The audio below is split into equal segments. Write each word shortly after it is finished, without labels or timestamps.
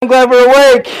glad we're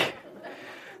awake.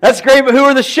 That's great, but who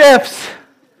are the chefs?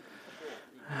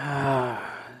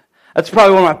 That's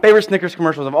probably one of my favorite Snickers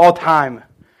commercials of all time.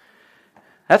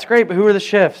 That's great, but who are the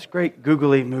chefs? Great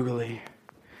googly moogly.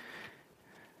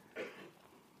 I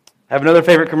have another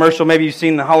favorite commercial. Maybe you've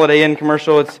seen the Holiday Inn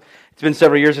commercial. It's been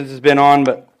several years since it's been on,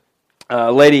 but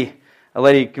a lady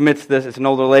commits this. It's an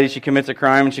older lady. She commits a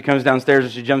crime, and she comes downstairs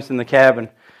and she jumps in the cab, and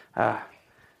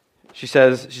she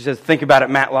says, "Think about it,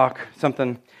 Matlock."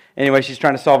 Something. Anyway, she's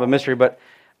trying to solve a mystery. But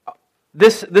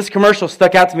this commercial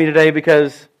stuck out to me today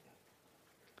because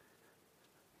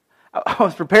I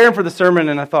was preparing for the sermon,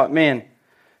 and I thought, man,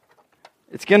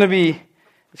 it's gonna be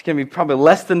probably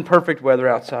less than perfect weather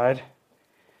outside.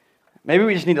 Maybe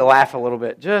we just need to laugh a little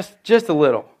bit, just a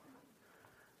little.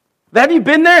 Have you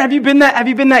been there? Have you been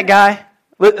that guy?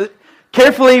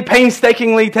 Carefully,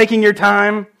 painstakingly taking your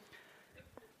time,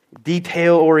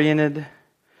 detail-oriented,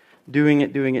 doing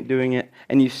it,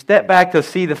 and you step back to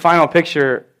see the final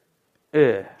picture.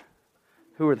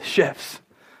 Who are the chefs?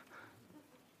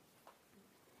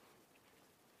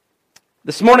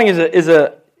 This morning is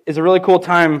a really cool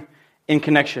time in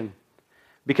Connection,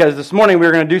 because this morning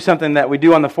we're going to do something that we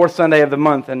do on the fourth Sunday of the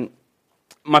month, and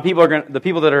the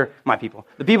people that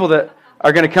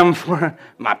are going to come for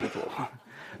my people.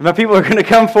 My people are going to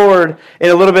come forward in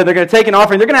a little bit. They're going to take an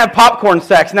offering. They're going to have popcorn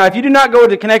sacks. Now, if you do not go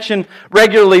to Connection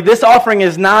regularly, this offering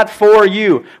is not for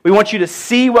you. We want you to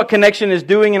see what Connection is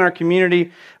doing in our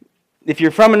community. If you're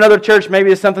from another church,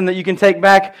 maybe it's something that you can take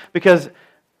back, because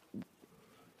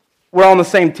we're all on the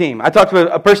same team. I talked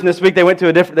to a person this week. They go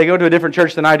to a different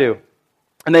church than I do,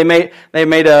 and they made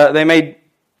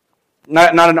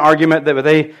not an argument, but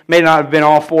they may not have been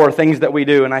all for things that we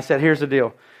do. And I said, here's the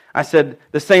deal. I said,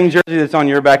 the same jersey that's on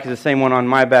your back is the same one on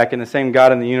my back, and the same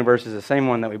God in the universe is the same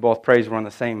one that we both praise. We're on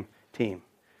the same team.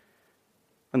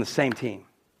 On the same team.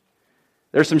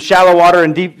 There's some shallow water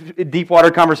and deep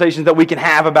water conversations that we can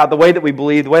have about the way that we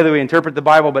believe, the way that we interpret the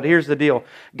Bible, but here's the deal.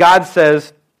 God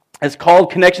has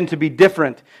called Connection to be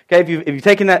different. Okay, if you've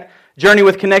taken that journey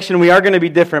with Connection, we are going to be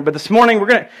different. But this morning,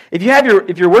 if you have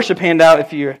your worship handout,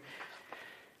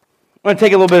 I'm going to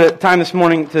take a little bit of time this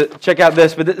morning to check out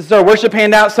this, but this is our worship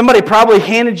handout. Somebody probably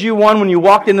handed you one when you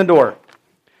walked in the door,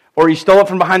 or you stole it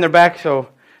from behind their back, so,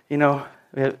 we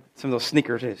have some of those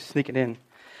sneakers sneaking in.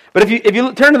 But if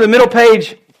you turn to the middle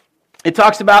page, it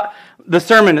talks about the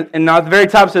sermon, and at the very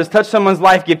top it says, touch someone's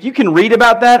life gift. You can read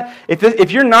about that.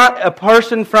 If you're not a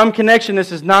person from Connection,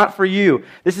 this is not for you.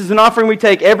 This is an offering we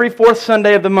take every fourth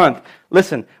Sunday of the month.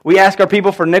 Listen, we ask our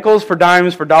people for nickels, for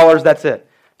dimes, for dollars, that's it.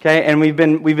 Okay, and we've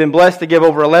been blessed to give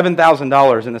over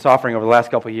 $11,000 in this offering over the last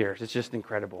couple of years. It's just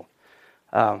incredible.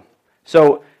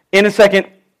 So in a second,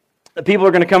 the people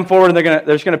are going to come forward and they're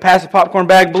just going to pass a popcorn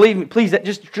bag. Believe me, please,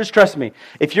 just trust me.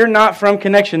 If you're not from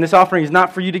Connection, this offering is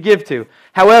not for you to give to.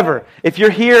 However, if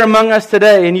you're here among us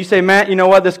today and you say, Matt, you know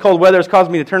what? This cold weather has caused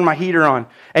me to turn my heater on,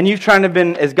 and you've tried to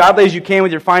been as godly as you can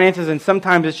with your finances, and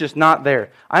sometimes it's just not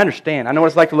there. I understand. I know what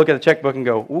it's like to look at the checkbook and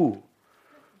go, ooh,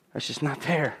 that's just not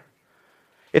there.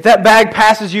 If that bag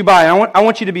passes you by, I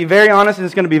want you to be very honest, and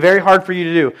it's going to be very hard for you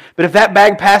to do. But if that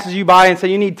bag passes you by and say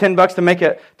you need $10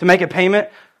 to make a payment,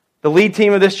 the lead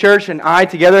team of this church and I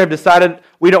together have decided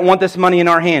we don't want this money in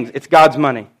our hands. It's God's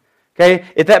money. Okay?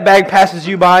 If that bag passes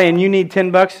you by and you need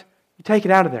 $10, you take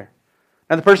it out of there.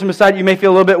 Now the person beside you may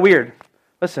feel a little bit weird.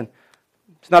 Listen,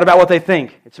 it's not about what they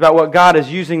think. It's about what God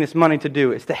is using this money to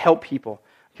do. It's to help people.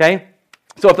 Okay?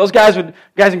 So if those guys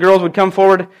and girls would come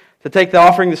forward to take the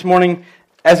offering this morning,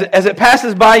 as it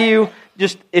passes by you,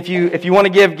 just if you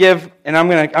want to give, and I'm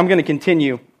gonna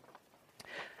continue.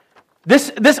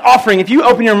 This offering, if you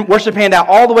open your worship handout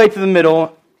all the way to the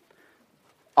middle,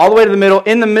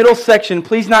 in the middle section,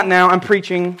 please not now, I'm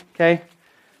preaching, okay?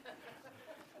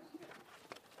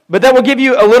 But that will give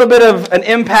you a little bit of an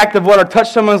impact of what our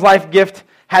Touch Someone's Life gift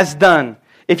has done.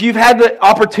 If you've had the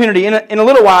opportunity, in a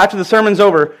little while after the sermon's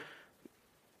over,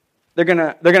 they're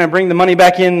gonna bring the money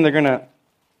back in, they're gonna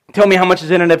tell me how much is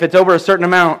in it. If it's over a certain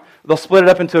amount, they'll split it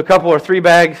up into a couple or 3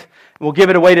 bags. We'll give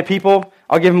it away to people.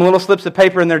 I'll give them little slips of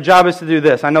paper, and their job is to do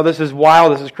this. I know this is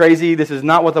wild, this is crazy, this is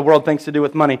not what the world thinks to do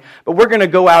with money. But we're going to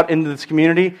go out into this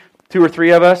community, 2 or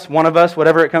 3 of us, 1 of us,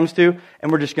 whatever it comes to,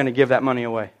 and we're just going to give that money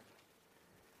away.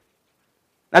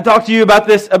 I talked to you about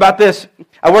this.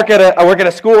 I work at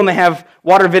a school, and they have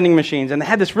water vending machines, and they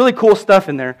had this really cool stuff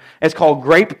in there. It's called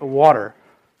grape water.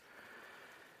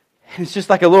 And it's just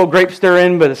like a little grape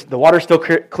stir-in, but the water's still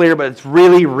clear, but it's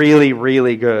really, really,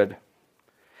 really good.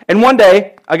 And one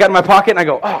day, I got in my pocket, and I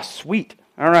go, oh, sweet.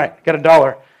 All right, got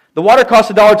 $1. The water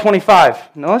costs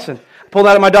 $1.25. Now listen, I pulled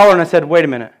out my dollar, and I said, wait a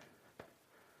minute.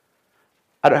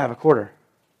 I don't have a quarter.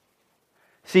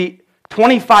 See,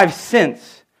 25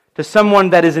 cents to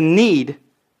someone that is in need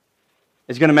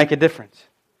is going to make a difference.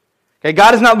 Okay,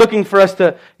 God is not looking for us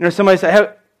to, somebody say,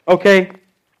 hey, okay,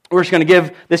 we're just going to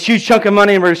give this huge chunk of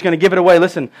money and we're just going to give it away.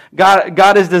 Listen,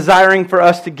 God is desiring for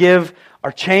us to give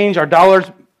our change, our dollars,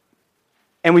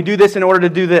 and we do this in order to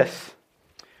do this.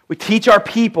 We teach our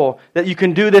people that you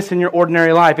can do this in your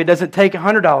ordinary life. It doesn't take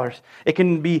 $100. It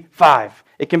can be $5.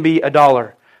 It can be $1.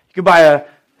 You can buy a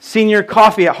senior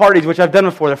coffee at Hardee's, which I've done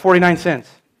before. They're 49 cents.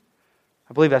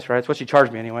 I believe that's right. That's what she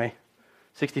charged me anyway.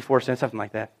 64 cents, something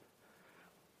like that.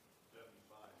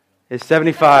 It's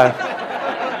 75.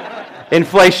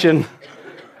 Inflation.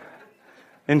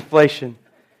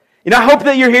 I hope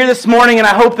that you're here this morning, and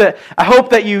I hope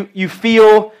that you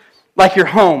feel like you're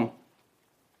home.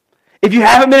 If you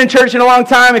haven't been in church in a long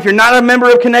time, if you're not a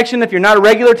member of Connection, if you're not a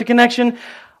regular to Connection,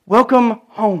 welcome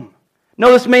home.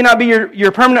 No, this may not be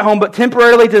your permanent home, but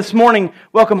temporarily this morning,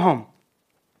 welcome home.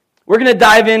 We're going to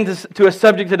dive into a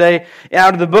subject today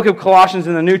out of the book of Colossians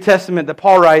in the New Testament that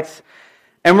Paul writes,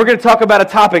 and we're going to talk about a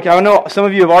topic. I know some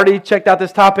of you have already checked out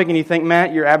this topic, and you think,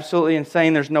 Matt, you're absolutely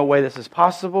insane. There's no way this is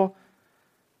possible.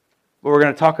 But we're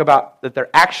going to talk about that there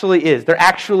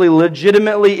actually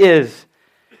legitimately is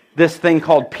this thing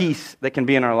called peace that can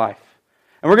be in our life.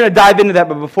 And we're going to dive into that,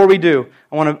 but before we do,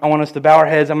 I want us to bow our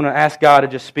heads. I'm going to ask God to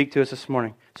just speak to us this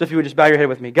morning. So if you would just bow your head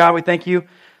with me. God, we thank you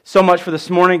so much for this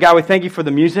morning. God, we thank you for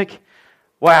the music.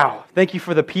 Wow. Thank you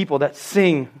for the people that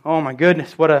sing. Oh my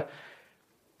goodness,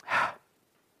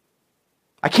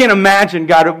 I can't imagine,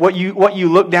 God, what you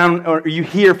look down or you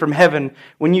hear from heaven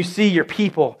when you see your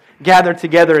people gather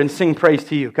together and sing praise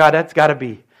to you. God, that's got to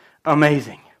be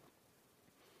amazing.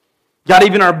 God,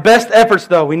 even our best efforts,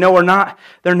 though, we know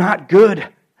they're not good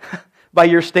by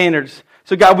your standards.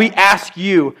 So God, we ask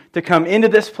you to come into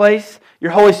this place,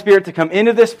 your Holy Spirit to come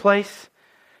into this place,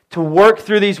 to work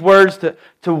through these words,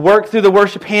 to work through the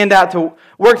worship handout, to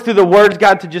work through the words,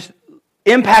 God, to just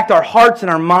impact our hearts and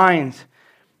our minds,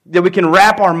 that we can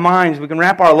wrap our minds, we can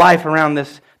wrap our life around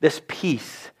this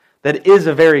peace that is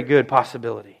a very good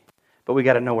possibility. But we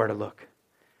got to know where to look.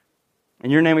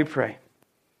 In your name we pray.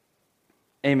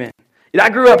 Amen. I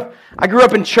grew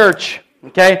up in church.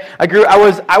 Okay,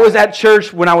 I was at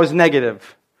church when I was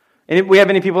negative. We have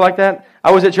any people like that?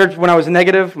 I was at church when I was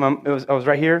negative. I was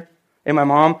right here. And my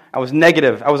mom, I was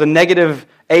negative. I was a negative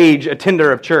age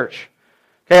attender of church.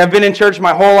 Okay, I've been in church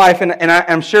my whole life, and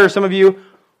I'm sure some of you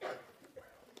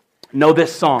know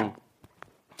this song.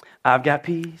 I've got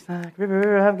peace like a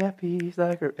river, I've got peace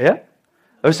like a river. Yeah?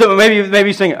 Or so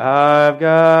maybe sing, I've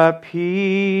got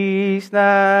peace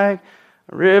like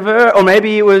a river. Or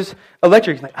maybe it was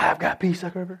electric. Like, I've got peace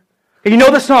like a river. You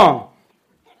know the song.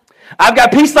 I've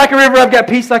got peace like a river, I've got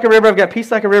peace like a river, I've got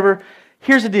peace like a river.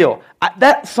 Here's the deal.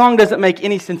 That song doesn't make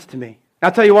any sense to me. And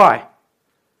I'll tell you why.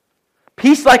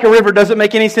 Peace like a river doesn't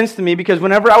make any sense to me because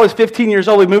whenever I was 15 years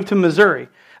old, we moved to Missouri.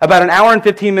 About an hour and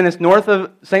 15 minutes north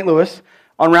of St. Louis,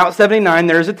 on Route 79,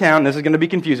 there's a town. This is going to be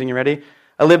confusing. You ready?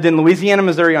 I lived in Louisiana,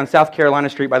 Missouri on South Carolina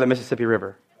Street by the Mississippi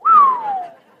River.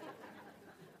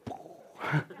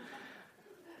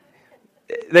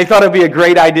 They thought it would be a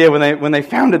great idea when they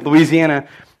founded Louisiana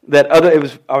that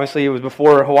it was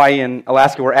before Hawaii and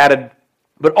Alaska were added,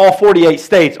 but all 48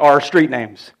 states are street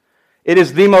names. It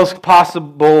is the most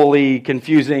possibly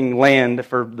confusing land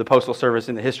for the Postal Service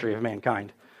in the history of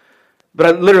mankind. But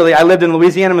I lived in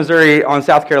Louisiana, Missouri on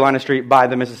South Carolina Street by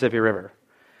the Mississippi River.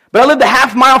 But I lived a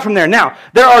half mile from there. Now,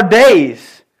 there are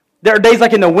days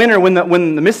like in the winter when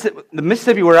the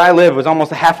Mississippi where I live was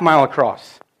almost a half mile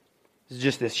across. It's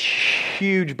just this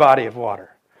huge body of water.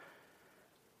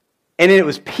 And it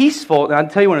was peaceful, and I'll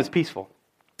tell you when it was peaceful.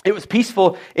 It was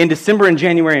peaceful in December and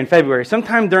January and February.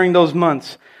 Sometime during those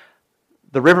months,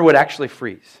 the river would actually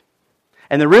freeze.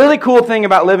 And the really cool thing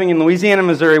about living in Louisiana,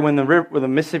 Missouri, when the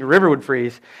Mississippi River would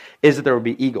freeze, is that there would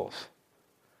be eagles.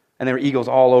 And there were eagles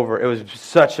all over. It was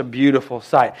such a beautiful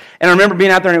sight. And I remember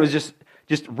being out there, and it was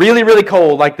just really, really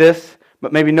cold like this,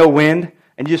 but maybe no wind.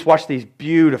 And you just watch these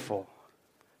beautiful,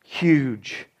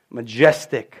 huge,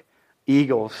 majestic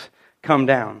eagles come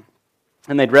down.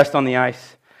 And they'd rest on the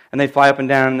ice, and they'd fly up and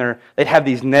down. And they'd have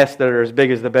these nests that are as big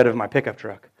as the bed of my pickup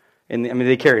truck. And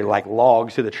they carry like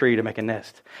logs to the tree to make a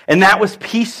nest. And that was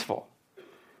peaceful.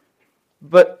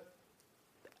 But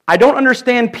I don't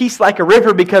understand peace like a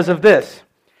river because of this.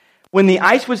 When the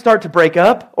ice would start to break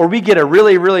up, or we get a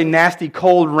really, really nasty,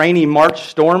 cold, rainy March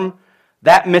storm,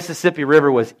 that Mississippi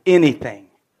River was anything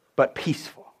but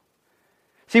peaceful.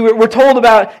 See, we're told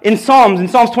about in Psalms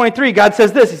 23, God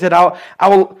says this. He said, I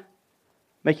will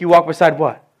make you walk beside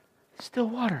what? Still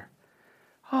water.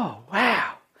 Oh,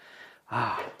 wow.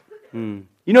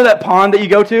 You know that pond that you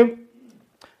go to?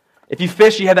 If you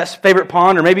fish, you have that favorite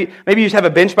pond, or maybe you just have a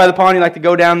bench by the pond, you like to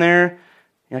go down there,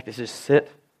 you like to just sit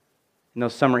in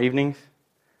those summer evenings.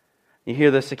 You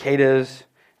hear the cicadas,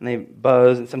 and they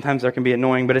buzz, and sometimes they can be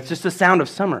annoying, but it's just the sound of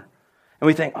summer. And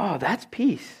we think, oh, that's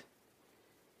peace.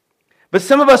 But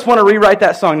some of us want to rewrite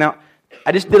that song. Now,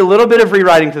 I just did a little bit of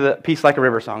rewriting to the Peace Like a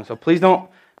River song, so please don't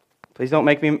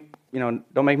make me,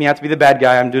 don't make me out to be the bad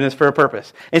guy. I'm doing this for a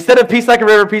purpose. Instead of peace like a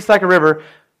river, peace like a river,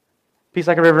 peace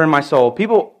like a river in my soul,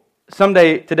 people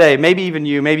someday, today, maybe even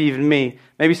you, maybe even me,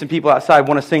 maybe some people outside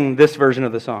want to sing this version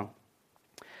of the song.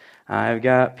 I've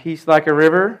got peace like a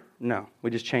river. No, we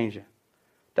just change it.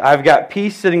 I've got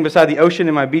peace sitting beside the ocean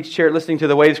in my beach chair, listening to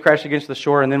the waves crash against the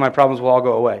shore, and then my problems will all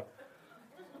go away.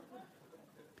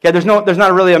 Okay, there's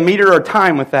not really a meter or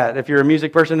time with that. If you're a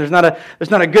music person, there's not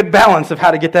a good balance of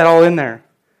how to get that all in there.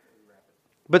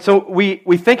 But so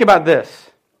we think about this.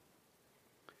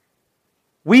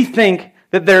 We think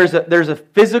that there's a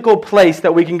physical place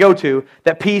that we can go to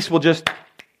that peace will just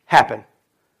happen.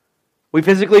 We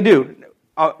physically do.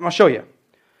 I'll show you.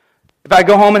 If I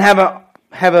go home and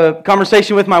have a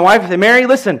conversation with my wife and say, Mary,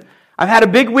 listen, I've had a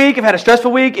big week, I've had a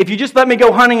stressful week. If you just let me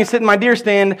go hunting and sit in my deer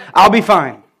stand, I'll be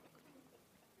fine.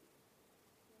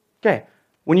 Okay,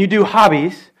 when you do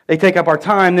hobbies, they take up our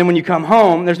time. Then when you come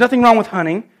home, there's nothing wrong with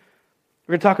hunting.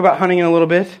 We're going to talk about hunting in a little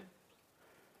bit.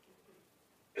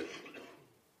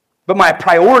 But my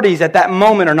priorities at that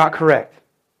moment are not correct.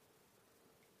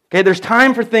 Okay, there's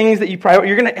time for things that you're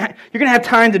going to have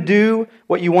time to do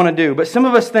what you want to do. But some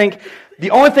of us think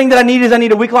the only thing that I need is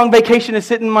a week-long vacation to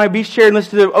sit in my beach chair and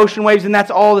listen to the ocean waves, and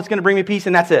that's all that's going to bring me peace,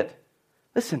 and that's it.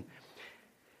 Listen,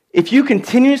 if you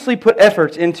continuously put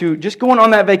efforts into just going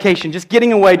on that vacation, just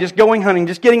getting away, just going hunting,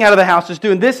 just getting out of the house, just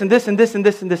doing this and this and this and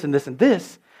this and this and this and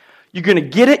this, you're going to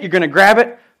get it, you're going to grab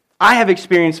it. I have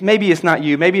experienced, maybe it's not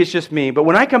you, maybe it's just me, but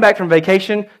when I come back from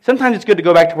vacation, sometimes it's good to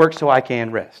go back to work so I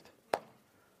can rest.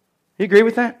 You agree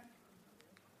with that?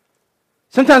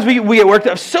 Sometimes we get worked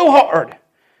up so hard.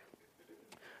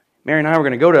 Mary and I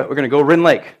we're going to go Wren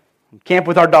Lake, camp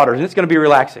with our daughters, and it's going to be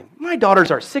relaxing. My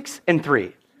daughters are 6 and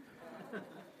 3.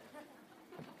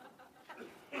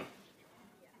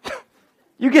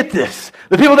 You get this.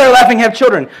 The people that are laughing have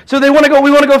children, so we want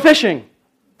to go fishing.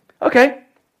 Okay.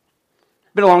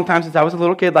 Been a long time since I was a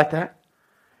little kid like that.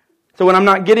 So when I'm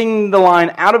not getting the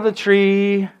line out of the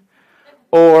tree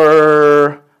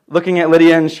or looking at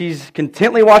Lydia and she's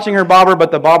contently watching her bobber,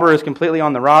 but the bobber is completely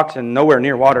on the rocks and nowhere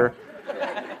near water,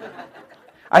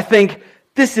 I think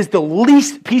this is the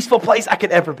least peaceful place I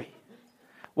could ever be.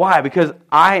 Why? Because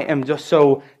I am just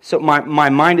so my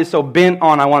mind is so bent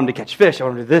on I want them to catch fish, I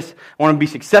want them to do this, I want them to be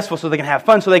successful so they can have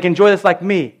fun, so they can enjoy this like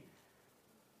me.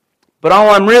 But all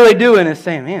I'm really doing is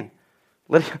saying, man,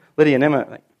 Lydia and Emma,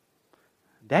 like,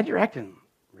 Dad, you're acting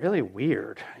really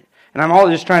weird. And I'm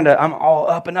all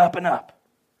up and up and up.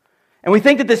 And we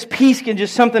think that this peace can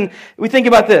just something, we think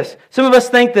about this. Some of us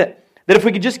think that if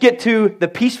we could just get to the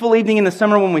peaceful evening in the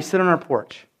summer when we sit on our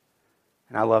porch.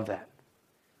 And I love that.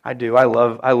 I do. I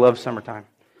love summertime.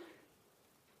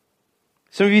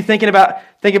 Some of you think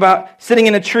about sitting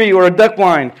in a tree or a duck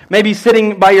blind, maybe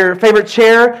sitting by your favorite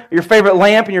chair, your favorite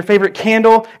lamp, and your favorite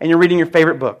candle, and you're reading your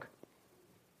favorite book.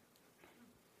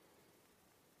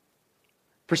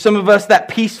 For some of us, that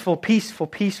peaceful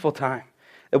time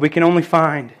that we can only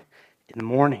find in the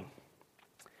morning.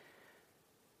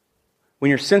 When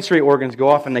your sensory organs go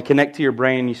off and they connect to your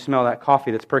brain and you smell that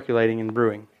coffee that's percolating and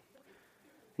brewing.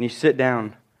 And you sit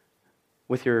down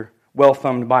with your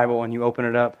well-thumbed Bible and you open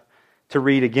it up to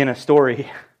read again a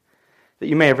story that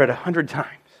you may have read 100 times.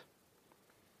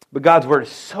 But God's Word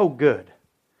is so good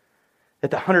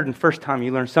that the 101st time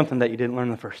you learn something that you didn't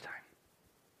learn the first time.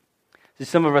 See,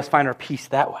 some of us find our peace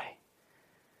that way.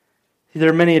 See, there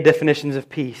are many definitions of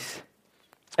peace.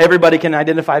 Everybody can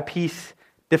identify peace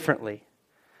differently.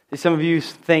 See, some of you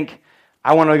think,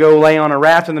 I want to go lay on a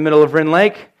raft in the middle of Wren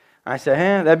Lake. I say,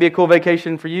 that'd be a cool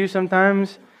vacation for you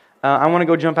sometimes. I want to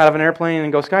go jump out of an airplane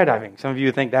and go skydiving. Some of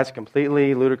you think that's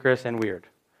completely ludicrous and weird.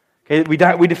 Okay,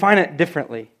 we define it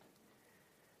differently.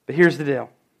 But here's the deal.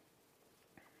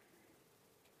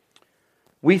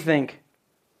 We think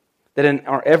that in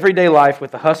our everyday life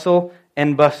with the hustle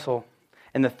and bustle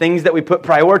and the things that we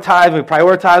prioritize, I don't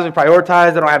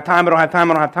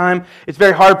have time. It's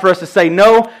very hard for us to say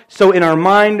no. So in our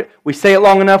mind, we say it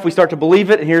long enough, we start to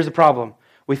believe it, and here's the problem.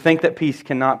 We think that peace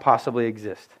cannot possibly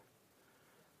exist.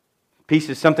 Peace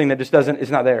is something that just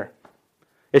it's not there.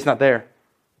 It's not there.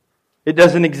 It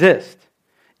doesn't exist.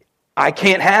 I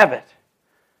can't have it.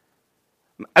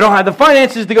 I don't have the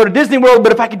finances to go to Disney World,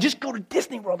 but if I could just go to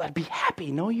Disney World, I'd be happy.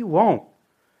 No, you won't.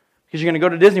 Because you're going to go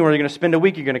to Disney World, you're going to spend a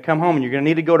week, you're going to come home, and you're going to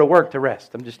need to go to work to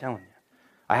rest. I'm just telling you.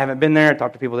 I haven't been there. I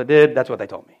talked to people that did. That's what they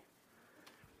told me.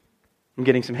 I'm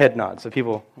getting some head nods. So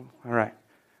people, all right,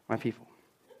 my people.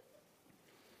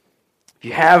 If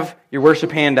you have your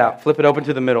worship handout, flip it open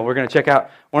to the middle. We're going to check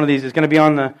out one of these. It's going to be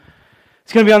on the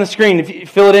screen. If you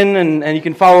fill it in and you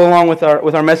can follow along with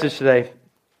our message today.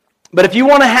 But if you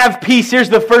want to have peace, here's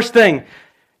the first thing.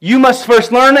 You must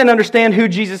first learn and understand who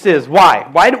Jesus is. Why?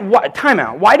 Time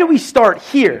out. Why do we start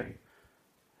here?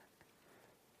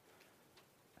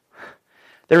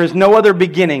 There is no other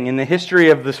beginning in the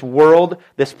history of this world,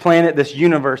 this planet, this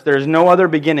universe. There is no other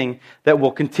beginning that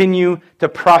will continue to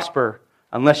prosper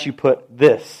unless you put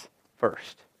this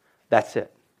first. That's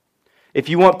it. If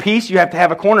you want peace, you have to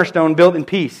have a cornerstone built in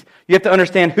peace. You have to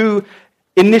understand who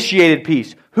initiated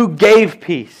peace, who gave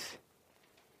peace,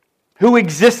 who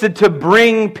existed to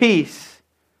bring peace.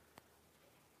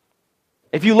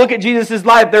 If you look at Jesus'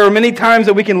 life, there are many times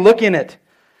that we can look in it.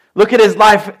 Look at his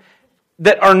life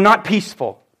that are not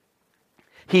peaceful.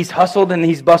 He's hustled and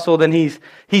he's bustled and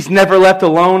he's never left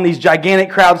alone. These gigantic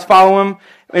crowds follow him.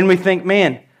 And we think,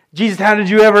 man, Jesus, how did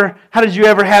you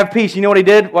ever have peace? You know what he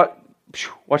did?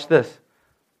 Watch this.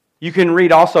 You can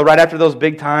read also right after those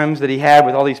big times that he had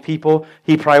with all these people,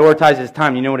 he prioritized his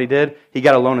time. You know what he did? He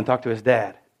got alone and talked to his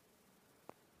dad.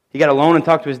 He got alone and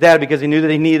talked to his dad because he knew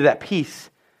that he needed that peace.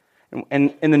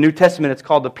 And in the New Testament, it's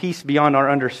called the peace beyond our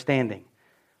understanding.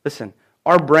 Listen,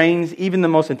 our brains, even the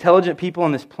most intelligent people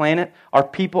on this planet,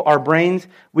 our brains,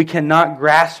 we cannot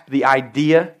grasp the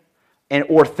idea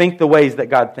or think the ways that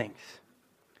God thinks.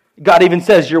 God even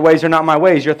says, your ways are not my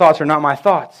ways, your thoughts are not my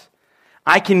thoughts.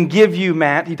 I can give you,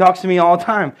 Matt, he talks to me all the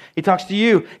time. He talks to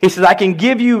you. He says, I can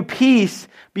give you peace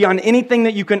beyond anything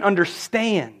that you can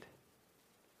understand.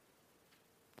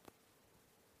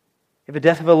 If the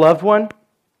death of a loved one,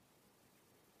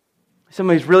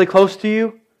 somebody who's really close to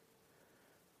you.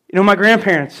 You know, my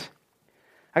grandparents,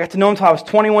 I got to know them until I was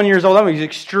 21 years old. I was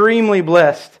extremely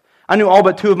blessed. I knew all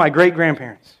but two of my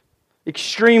great-grandparents.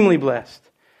 Extremely blessed.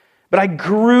 But I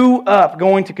grew up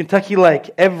going to Kentucky Lake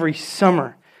every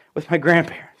summer with my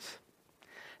grandparents.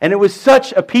 And it was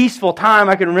such a peaceful time.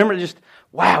 I can remember it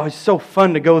wow, it was so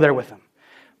fun to go there with them.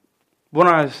 When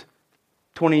I was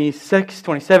 26,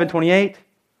 27, 28,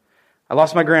 I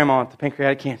lost my grandma to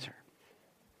pancreatic cancer.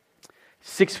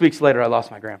 6 weeks later, I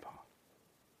lost my grandpa.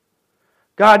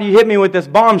 God, you hit me with this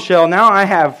bombshell. Now I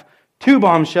have 2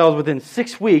 bombshells within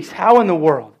 6 weeks. How in the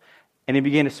world? And he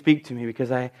began to speak to me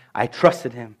because I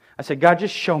trusted him. I said, God,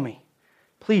 just show me.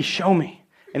 Please show me.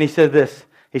 And he said this.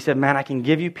 He said, man, I can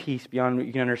give you peace beyond what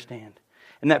you can understand.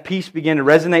 And that peace began to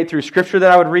resonate through scripture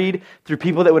that I would read, through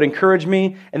people that would encourage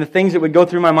me. And the things that would go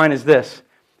through my mind is this.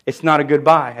 It's not a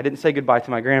goodbye. I didn't say goodbye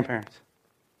to my grandparents.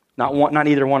 Not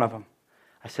either one of them.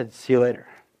 I said, see you later.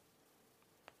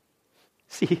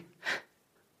 See,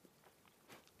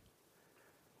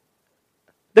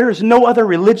 there is no other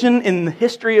religion in the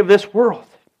history of this world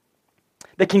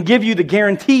that can give you the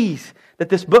guarantees that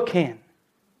this book can.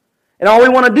 And all we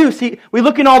want to do, see, we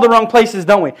look in all the wrong places,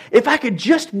 don't we? If I could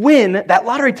just win that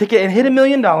lottery ticket and hit $1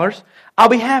 million, I'll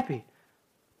be happy.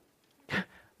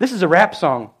 This is a rap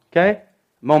song, okay?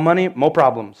 More money, more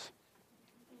problems.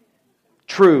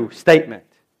 True statement.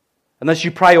 Unless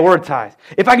you prioritize.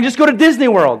 If I can just go to Disney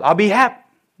World, I'll be happy.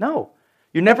 No,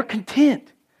 you're never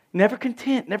content. Never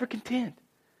content, never content.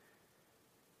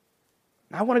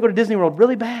 I want to go to Disney World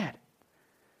really bad.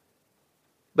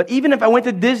 But even if I went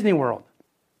to Disney World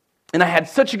and I had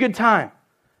such a good time,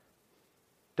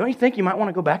 don't you think you might want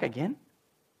to go back again?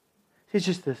 It's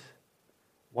just this.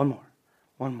 One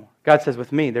more. God says,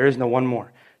 with me, there is no one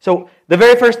more. So the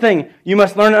very first thing you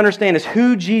must learn to understand is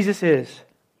who Jesus is.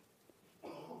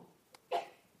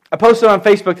 I posted on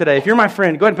Facebook today. If you're my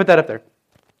friend, go ahead and put that up there.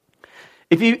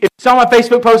 If you saw my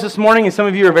Facebook post this morning, and some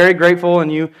of you are very grateful,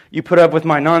 and you put up with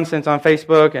my nonsense on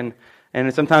Facebook,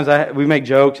 and sometimes we make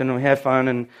jokes and we have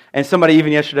fun, and somebody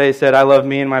even yesterday said, "I love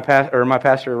me and my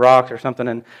pastor rocks" or something,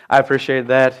 and I appreciated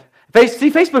that.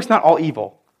 See, Facebook's not all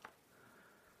evil.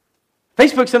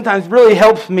 Facebook sometimes really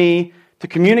helps me to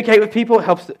communicate with people. It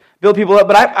helps build people up.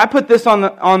 But I put this on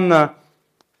my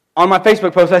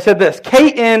Facebook post. I said this: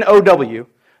 KNOW.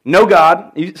 Know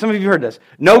God. Some of you heard this.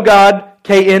 Know God,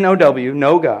 KNOW.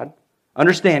 Know God.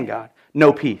 Understand God.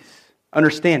 Know peace.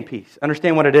 Understand peace.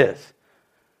 Understand what it is.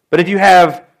 But if you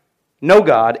have know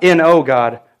God, N-O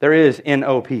God, there is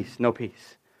N-O peace. No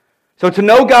peace. So to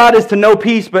know God is to know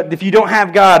peace, but if you don't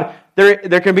have God,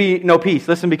 there can be no peace.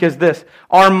 Listen, because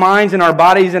our minds and our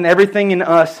bodies and everything in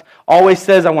us always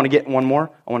says, I want to get one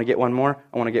more, I want to get one more,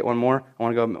 I want to get one more, I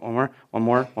want to go one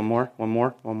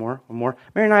more.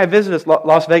 Mary and I visited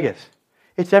Las Vegas.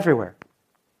 It's everywhere.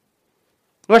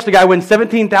 Watch the guy win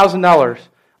 $17,000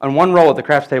 on one roll at the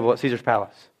craps table at Caesar's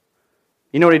Palace.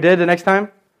 You know what he did the next time?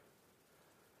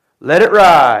 Let it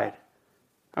ride.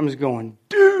 I'm just going,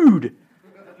 dude.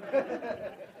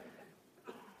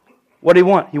 What did he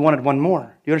want? He wanted one more.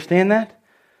 Do you understand that?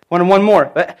 Wanted one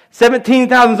more.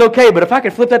 17,000 is okay, but if I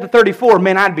could flip that to 34,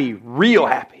 man, I'd be real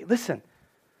happy. Listen.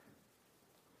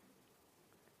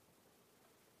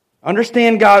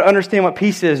 Understand God, understand what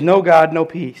peace is. Know God, know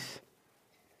peace.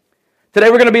 Today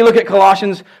we're going to be looking at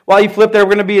Colossians. While you flip there,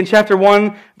 we're going to be in chapter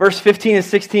 1, verse 15 and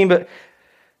 16. But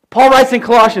Paul writes in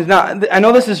Colossians. Now, I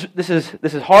know this is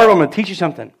hard. I'm going to teach you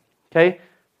something. Okay?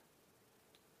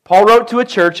 Paul wrote to a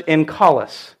church in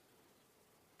Colossus,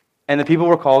 and the people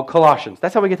were called Colossians.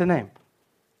 That's how we get the name.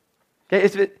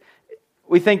 Okay?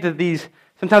 We think that these.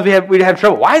 Sometimes we have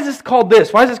trouble. Why is this called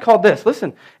this? Why is this called this?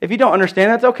 Listen, if you don't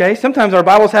understand, that's okay. Sometimes our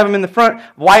Bibles have them in the front.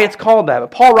 Why it's called that? But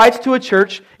Paul writes to a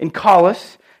church in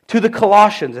Colossus, to the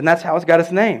Colossians, and that's how it's got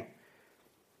its name.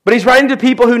 But he's writing to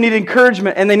people who need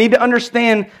encouragement, and they need to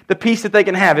understand the peace that they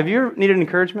can have. Have you ever needed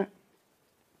encouragement?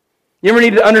 You ever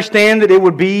needed to understand that it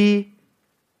would be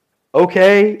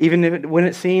okay, even if when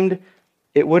it seemed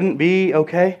it wouldn't be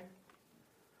okay?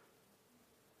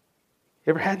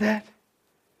 You ever had that?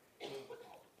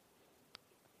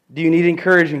 Do you need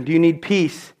encouraging? Do you need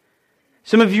peace?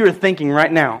 Some of you are thinking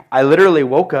right now, I literally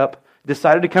woke up,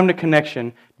 decided to come to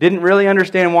Connection, didn't really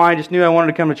understand why, just knew I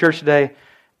wanted to come to church today,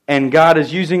 and God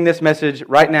is using this message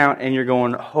right now, and you're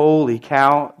going, holy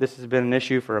cow, this has been an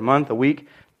issue for a month, a week,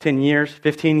 10 years,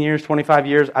 15 years, 25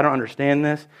 years. I don't understand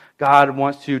this. God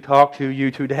wants to talk to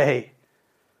you today.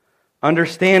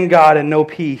 Understand God and know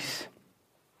peace.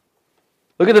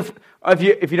 Look at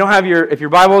if you don't have your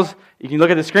Bibles, you can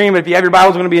look at the screen, but if you have your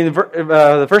Bibles, we're going to be in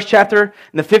the first chapter,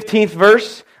 in the 15th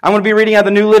verse. I'm going to be reading out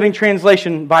the New Living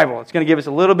Translation Bible. It's going to give us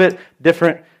a little bit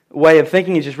different way of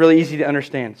thinking. It's just really easy to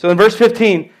understand. So in verse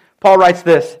 15, Paul writes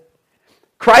this: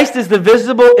 Christ is the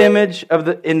visible image of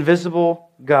the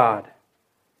invisible God.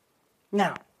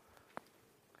 Now,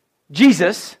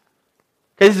 Jesus,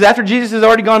 okay, this is after Jesus has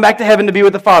already gone back to heaven to be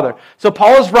with the Father. So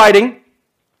Paul is writing,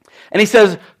 and he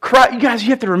says, you guys, you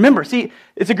have to remember, see,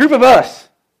 it's a group of us,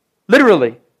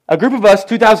 literally, a group of us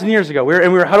 2,000 years ago. We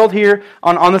were huddled here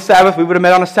on the Sabbath. We would have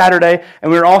met on a Saturday,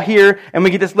 and we were all here, and we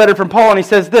get this letter from Paul, and he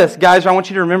says this: guys, I want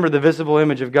you to remember the visible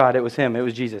image of God. It was Him. It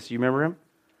was Jesus. You remember Him?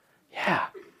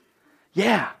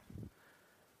 Yeah.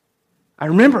 I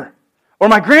remember. Or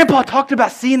my grandpa talked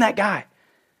about seeing that guy.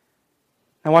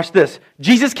 Now watch this.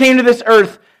 Jesus came to this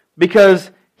earth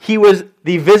because He was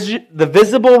the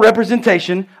visible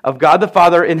representation of God the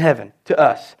Father in heaven to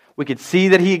us. We could see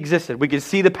that He existed. We could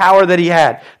see the power that He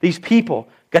had. These people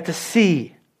got to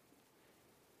see.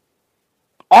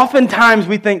 Oftentimes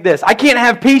we think this: I can't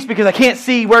have peace because I can't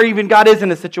see where even God is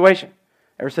in a situation.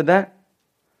 Ever said that?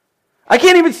 I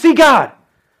can't even see God.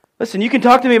 Listen, you can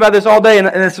talk to me about this all day, and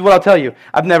this is what I'll tell you.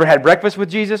 I've never had breakfast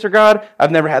with Jesus or God. I've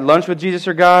never had lunch with Jesus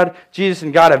or God. Jesus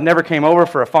and God have never came over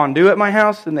for a fondue at my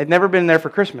house, and they've never been there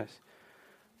for Christmas.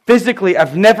 Physically,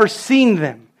 I've never seen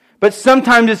them. But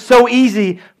sometimes it's so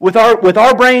easy with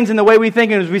our brains and the way we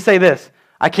think, as we say this: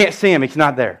 I can't see Him, He's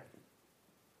not there.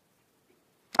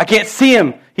 I can't see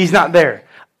Him, He's not there.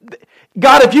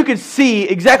 God, if you could see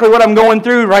exactly what I'm going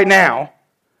through right now,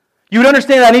 you would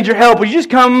understand I need your help. Would you just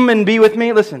come and be with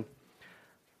me? Listen,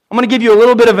 I'm going to give you a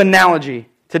little bit of analogy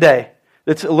today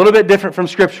that's a little bit different from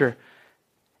Scripture.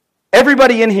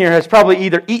 Everybody in here has probably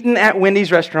either eaten at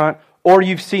Wendy's restaurant or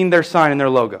you've seen their sign and their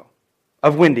logo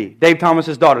of Wendy, Dave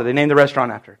Thomas's daughter. They named the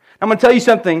restaurant after. I'm going to tell you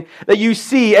something that you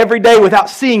see every day without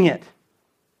seeing it.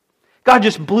 God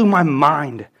just blew my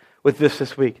mind with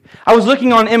this week. I was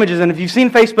looking on images, and if you've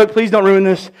seen Facebook, please don't ruin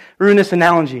this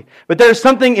analogy. But there's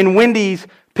something in Wendy's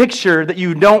picture that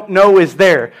you don't know is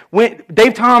there.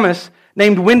 Dave Thomas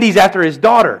named Wendy's after his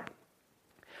daughter.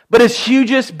 But his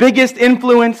hugest, biggest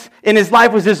influence in his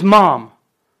life was his mom.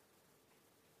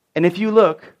 And if you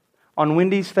look on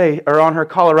Wendy's face, or on her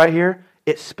collar right here,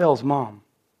 it spells mom.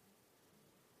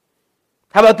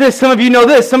 How about this? Some of you know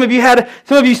this. Some of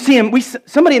you see him.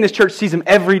 Somebody in this church sees him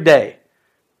every day.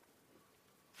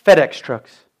 FedEx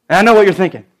trucks. And I know what you're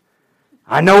thinking.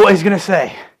 I know what he's going to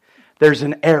say. There's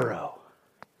an arrow.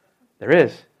 There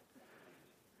is.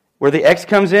 Where the X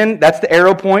comes in, that's the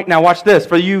arrow point. Now watch this.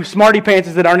 For you smarty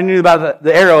pantses that already knew about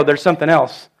the arrow, there's something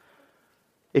else.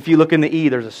 If you look in the E,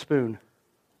 there's a spoon.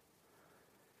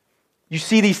 You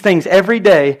see these things every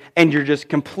day, and you're just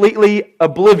completely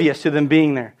oblivious to them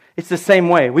being there. It's the same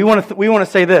way. We want to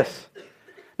say this.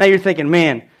 Now you're thinking,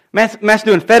 man, Matt's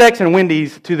doing FedEx and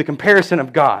Wendy's to the comparison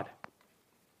of God.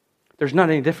 There's not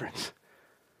any difference.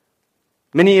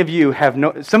 Many of you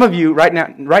have some of you right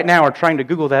now are trying to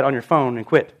Google that on your phone and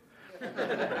quit.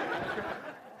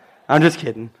 I'm just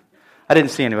kidding. I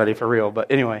didn't see anybody for real,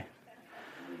 but anyway.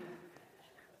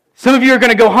 Some of you are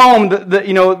going to go home,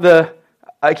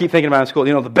 I keep thinking about it in school,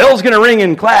 the bell's going to ring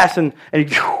in class and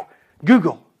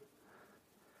Google.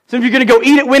 Some of you are going to go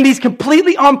eat at Wendy's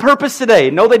completely on purpose today.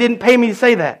 No, they didn't pay me to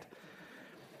say that.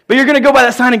 But you're going to go by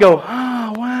that sign and go,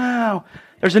 oh, wow.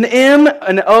 There's an M,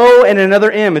 an O, and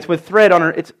another M. It's with thread on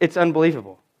it. It's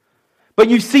unbelievable. But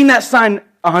you've seen that sign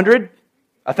 100,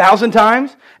 1,000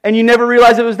 times, and you never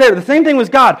realized it was there. The same thing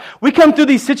with God. We come through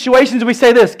these situations and we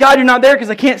say this, God, you're not there because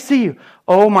I can't see you.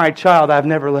 Oh, my child, I've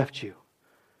never left you.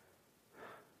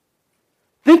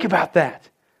 Think about that.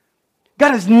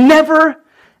 God has never,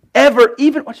 ever,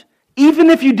 even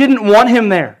if you didn't want Him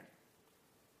there,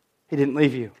 He didn't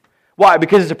leave you. Why?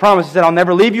 Because it's a promise. He said, I'll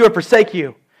never leave you or forsake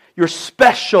you. You're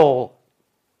special.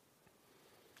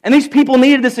 And these people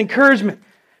needed this encouragement.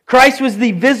 Christ was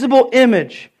the visible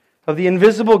image of the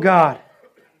invisible God.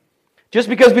 Just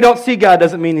because we don't see God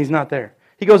doesn't mean He's not there.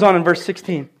 He goes on in verse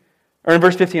 15. Or in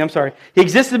verse 15, I'm sorry. He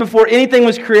existed before anything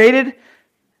was created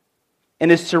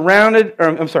and is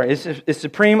is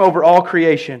supreme over all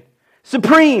creation.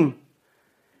 Supreme.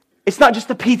 It's not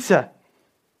just a pizza.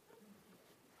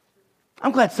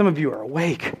 I'm glad some of you are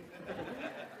awake.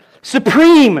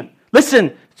 Supreme.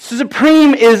 Listen,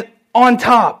 supreme is on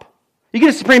top. You get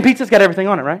a supreme pizza, it's got everything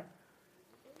on it, right?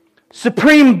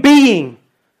 Supreme being.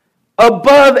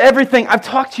 Above everything. I've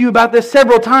talked to you about this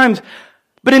several times.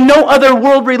 But in no other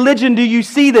world religion do you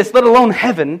see this, let alone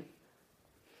heaven.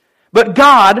 But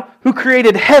God, who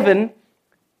created heaven,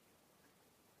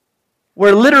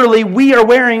 where literally we are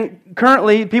wearing,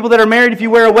 currently, people that are married, if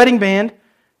you wear a wedding band,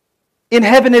 in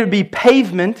heaven it would be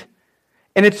pavement,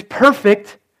 and it's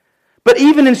perfect. But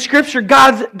even in Scripture,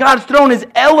 God's throne is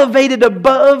elevated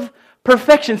above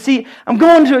perfection. See, I'm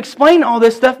going to explain all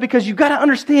this stuff because you've got to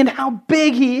understand how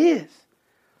big He is.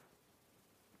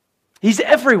 He's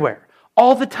everywhere.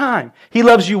 All the time. He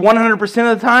loves you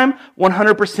 100% of the time,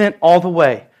 100% all the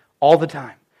way, all the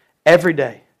time, every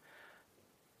day.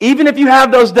 Even if you have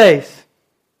those days,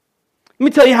 let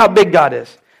me tell you how big God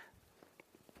is.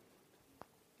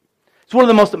 It's one of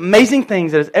the most amazing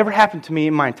things that has ever happened to me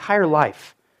in my entire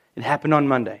life. It happened on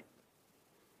Monday.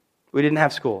 We didn't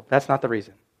have school. That's not the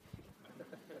reason.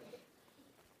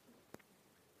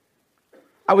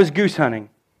 I was goose hunting.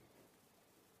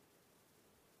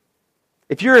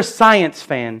 If you're a science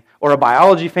fan or a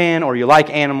biology fan or you like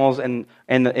animals and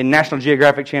National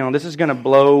Geographic Channel, this is going to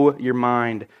blow your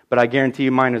mind. But I guarantee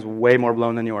you mine is way more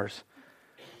blown than yours.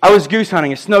 I was goose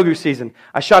hunting. It's snow goose season.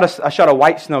 I shot a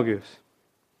white snow goose.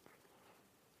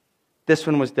 This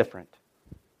one was different.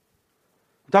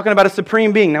 I'm talking about a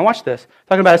supreme being. Now watch this. I'm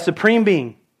talking about a supreme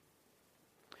being.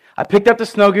 I picked up the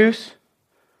snow goose.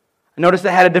 I noticed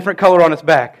it had a different color on its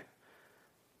back.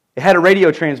 It had a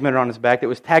radio transmitter on its back that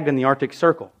was tagged in the Arctic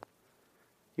Circle.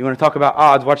 You want to talk about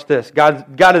odds? Watch this.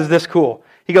 God is this cool.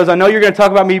 He goes, I know you're going to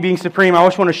talk about me being supreme. I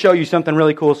just want to show you something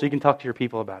really cool so you can talk to your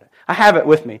people about it. I have it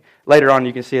with me. Later on,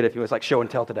 you can see it if it was like show and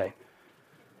tell today.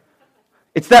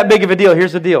 It's that big of a deal.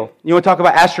 Here's the deal. You want to talk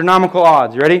about astronomical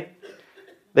odds. You ready?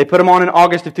 They put them on in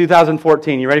August of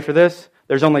 2014. You ready for this?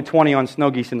 There's only 20 on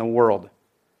snow geese in the world.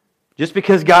 Just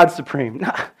because God's supreme.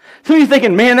 Some of you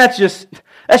thinking, man, that's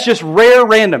just rare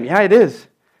random. Yeah, it is.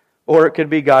 Or it could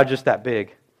be God just that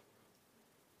big.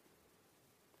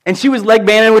 And she was leg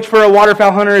banded, which for a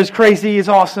waterfowl hunter is crazy, is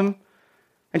awesome.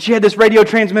 And she had this radio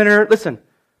transmitter. Listen,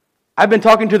 I've been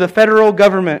talking to the federal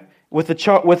government with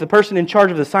the person in charge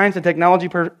of the science and technology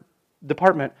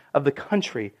department of the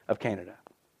country of Canada.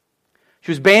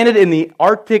 She was banded in the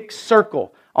Arctic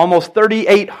Circle, almost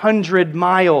 3,800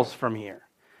 miles from here.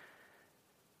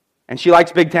 And she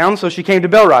likes big towns, so she came to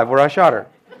Bellrive, where I shot her.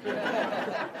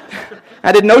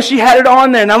 I didn't know she had it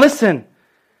on there. Now listen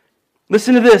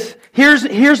to this.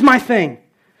 Here's my thing.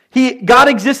 God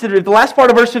existed, the last part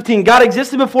of verse 15, God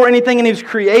existed before anything and He was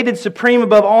created supreme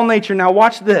above all nature. Now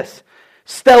watch this.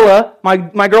 Stella,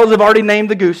 my girls have already named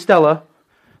the goose Stella.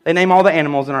 They name all the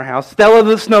animals in our house. Stella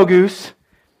the snow goose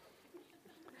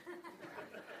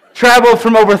traveled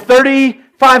from over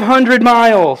 3,500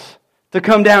 miles to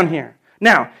come down here.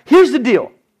 Now, here's the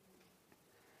deal.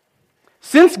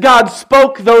 Since God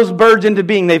spoke those birds into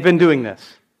being, they've been doing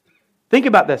this. Think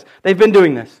about this. They've been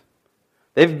doing this.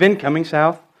 They've been coming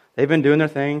south. They've been doing their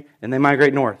thing, and they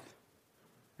migrate north.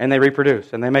 And they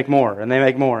reproduce, and they make more, and they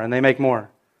make more, and they make more.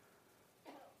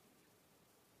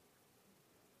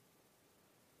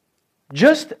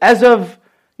 Just as of,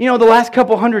 the last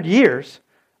couple hundred years,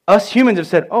 us humans have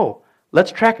said, oh,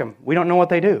 let's track them. We don't know what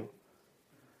they do.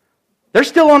 They're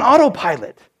still on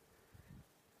autopilot.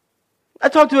 I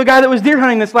talked to a guy that was deer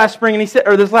hunting this last spring, and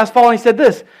this last fall, and he said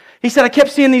this. He said, I kept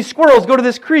seeing these squirrels go to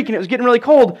this creek, and it was getting really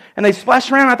cold, and they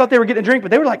splashed around. I thought they were getting a drink, but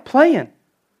they were like playing.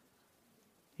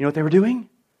 You know what they were doing?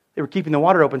 They were keeping the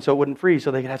water open so it wouldn't freeze,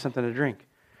 so they could have something to drink.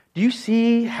 Do you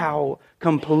see how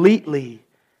completely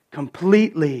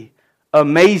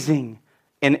amazing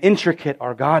and intricate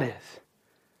our God is?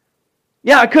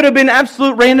 Yeah, it could have been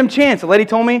absolute random chance. A lady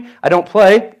told me, I don't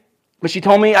play, but she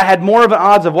told me I had more of an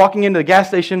odds of walking into the gas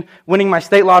station, winning my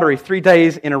state lottery 3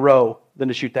 days in a row than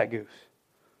to shoot that goose.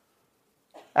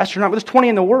 Astronaut, there's 20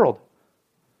 in the world.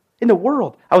 In the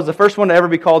world. I was the first one to ever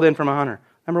be called in from a hunter.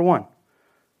 Number 1.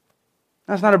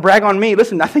 That's not a brag on me.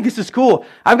 Listen, I think this is cool.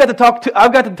 I've got to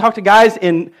talk to guys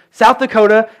in South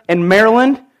Dakota and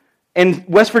Maryland and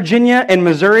West Virginia and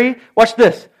Missouri. Watch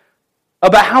this.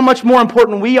 About how much more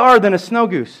important we are than a snow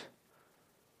goose.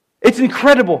 It's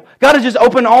incredible. God has just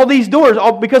opened all these doors,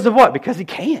 all because of what? Because He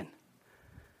can.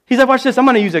 He's like, watch this, I'm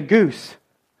going to use a goose.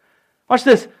 Watch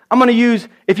this, I'm going to use,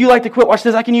 if you like to quilt, watch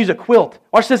this, I can use a quilt.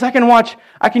 Watch this, I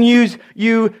can use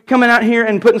you coming out here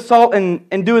and putting salt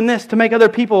and doing this to make other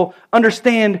people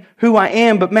understand who I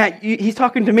am. But Matt, he's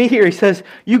talking to me here. He says,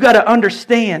 you got to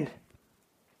understand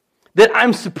that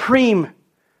I'm supreme.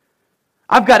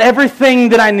 I've got everything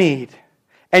that I need,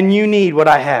 and you need what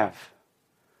I have.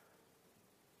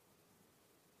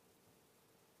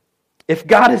 If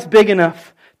God is big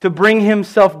enough to bring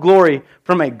Himself glory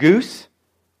from a goose,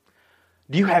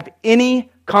 do you have any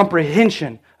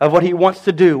comprehension of what He wants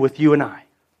to do with you and I?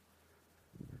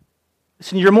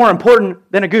 Listen, you're more important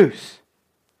than a goose.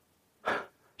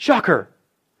 Shocker.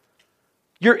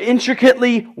 You're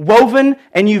intricately woven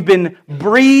and you've been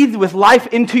breathed with life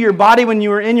into your body when you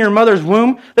were in your mother's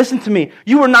womb. Listen to me.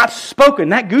 You were not spoken.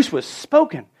 That goose was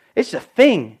spoken. It's a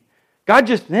thing. God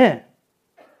just,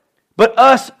 But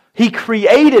us, He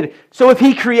created. So if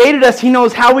He created us, He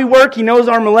knows how we work. He knows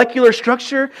our molecular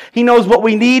structure. He knows what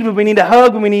we need, when we need a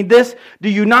hug, when we need this. Do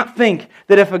you not think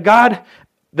that if a God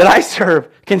that I serve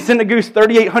can send a goose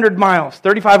 3,800 miles,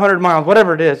 3,500 miles,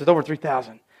 whatever it is, it's over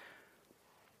 3,000.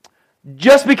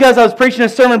 Just because I was preaching a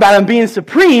sermon about Him being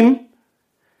supreme,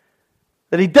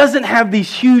 that He doesn't have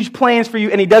these huge plans for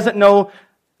you, and He doesn't know,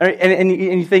 and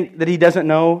you think that He doesn't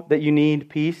know that you need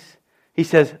peace? He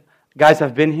says, guys,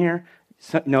 I've been here.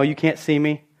 No, you can't see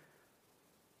me.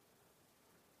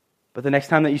 But the next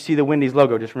time that you see the Wendy's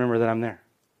logo, just remember that I'm there.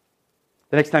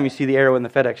 The next time you see the arrow in the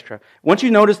FedEx truck. Once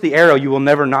you notice the arrow, you will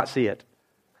never not see it.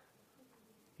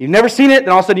 You've never seen it,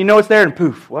 then all of a sudden you know it's there, and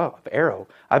poof, whoa, arrow.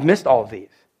 I've missed all of these.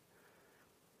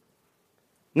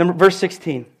 Verse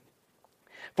 16.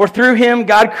 For through Him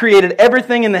God created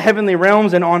everything in the heavenly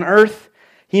realms and on earth.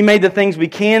 He made the things we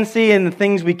can see and the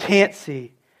things we can't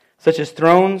see, such as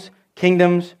thrones,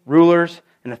 kingdoms, rulers,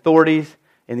 and authorities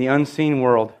in the unseen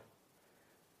world.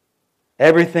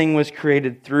 Everything was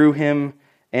created through Him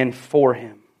and for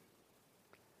Him.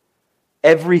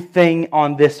 Everything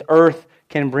on this earth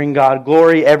can bring God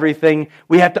glory. Everything.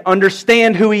 We have to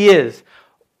understand who He is.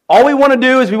 All we want to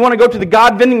do is we want to go to the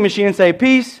God vending machine and say,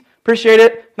 peace, appreciate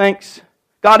it, thanks.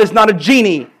 God is not a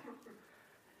genie.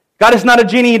 God is not a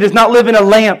genie. He does not live in a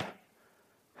lamp.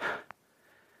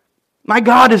 My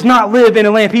God does not live in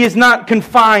a lamp. He is not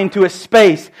confined to a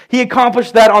space. He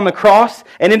accomplished that on the cross,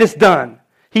 and it is done.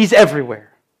 He's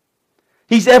everywhere.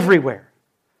 He's everywhere.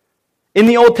 In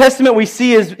the Old Testament, we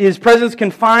see His presence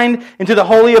confined into the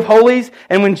Holy of Holies,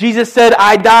 and when Jesus said,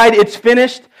 I died, it's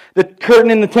finished, the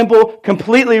curtain in the temple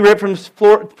completely ripped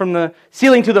from the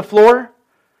ceiling to the floor.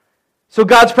 So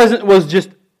God's presence was just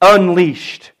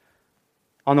unleashed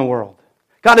on the world.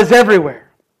 God is everywhere.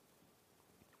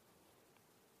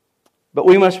 But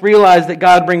we must realize that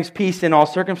God brings peace in all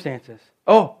circumstances.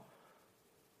 Oh,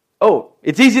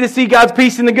 it's easy to see God's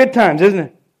peace in the good times, isn't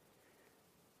it?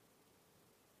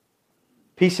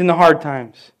 Peace in the hard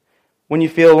times. When you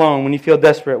feel alone, when you feel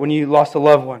desperate, when you lost a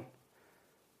loved one.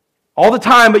 All the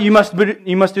time, but you must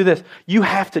do this. You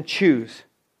have to choose.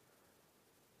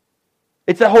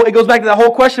 It goes back to that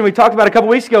whole question we talked about a couple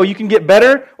weeks ago. You can get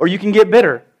better or you can get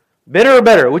bitter. Bitter or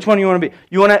better? Which one do you want to be?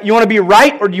 You want to be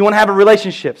right or do you want to have a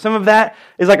relationship? Some of that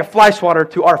is like a fly swatter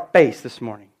to our face this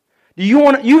morning.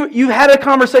 You've had a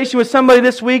conversation with somebody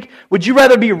this week. Would you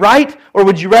rather be right or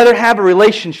would you rather have a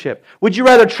relationship? Would you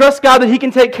rather trust God that He can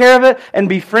take care of it and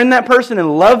befriend that person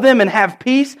and love them and have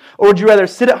peace? Or would you rather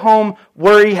sit at home,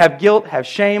 worry, have guilt, have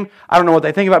shame? I don't know what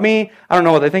they think about me. I don't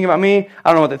know what they think about me. I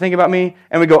don't know what they think about me.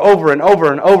 And we go over and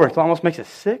over and over. It almost makes us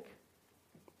sick.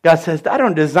 God says, I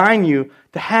don't design you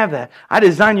to have that. I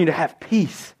design you to have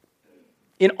peace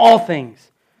in all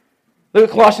things. Look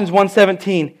at Colossians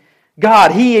 1:17.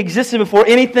 God. He existed before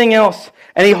anything else,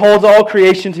 and He holds all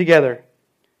creation together.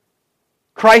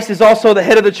 Christ is also the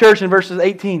head of the church in verses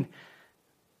 18,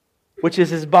 which is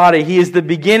His body. He is the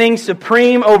beginning,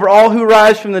 supreme over all who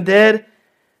rise from the dead.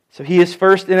 So He is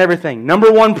first in everything.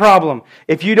 Number one problem,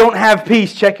 if you don't have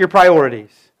peace, check your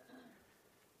priorities.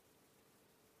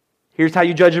 Here's how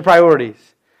you judge your priorities.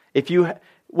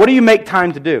 What do you make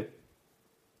time to do?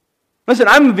 Listen,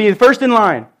 I'm going to be the first in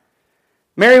line.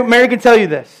 Mary can tell you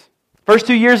this. First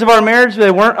 2 years of our marriage,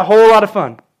 they weren't a whole lot of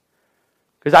fun.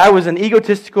 Because I was an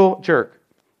egotistical jerk.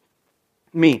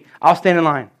 Me. I'll stand in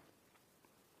line.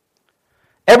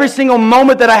 Every single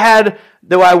moment that I had,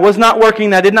 though I was not working,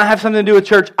 that I did not have something to do with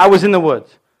church, I was in the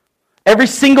woods. Every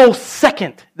single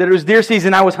second that it was deer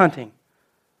season, I was hunting.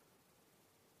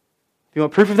 If you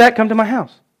want proof of that, come to my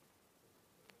house.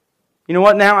 You know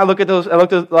what? Now I look at those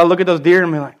deer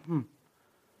and I'm like,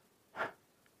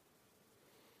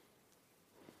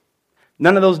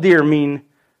 None of those deer mean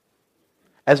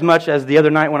as much as the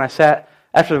other night when I sat,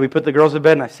 after we put the girls to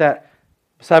bed, and I sat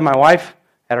beside my wife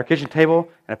at our kitchen table,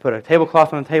 and I put a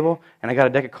tablecloth on the table, and I got a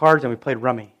deck of cards, and we played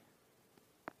rummy.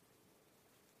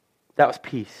 That was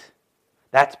peace.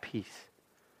 That's peace.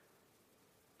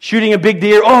 Shooting a big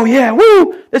deer, oh yeah,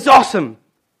 woo, that's awesome.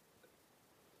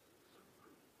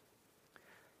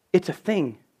 It's a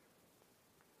thing.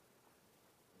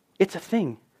 It's a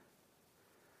thing.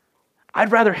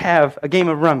 I'd rather have a game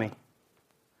of rummy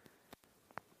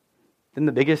than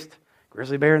the biggest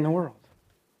grizzly bear in the world.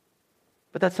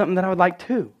 But that's something that I would like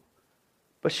too.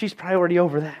 But she's priority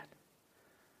over that.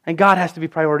 And God has to be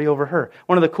priority over her.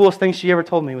 One of the coolest things she ever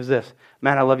told me was this: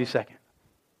 Matt, I love you second.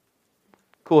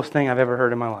 Coolest thing I've ever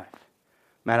heard in my life.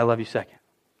 Matt, I love you second.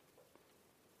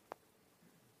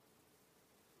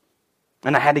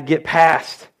 And I had to get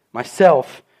past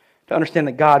myself to understand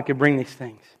that God could bring these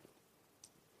things.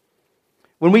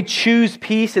 When we choose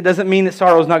peace, it doesn't mean that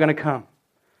sorrow is not going to come.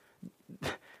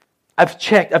 I've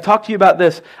talked to you about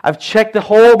this. I've checked the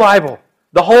whole Bible,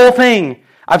 the whole thing.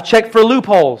 I've checked for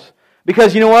loopholes.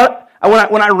 Because you know what?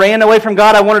 When I ran away from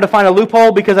God, I wanted to find a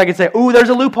loophole because I could say, ooh, there's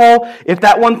a loophole. If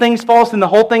that one thing's false, then the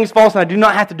whole thing's false, and I do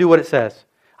not have to do what it says.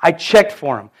 I checked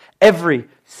for them. Every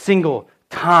single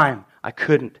time I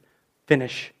couldn't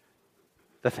finish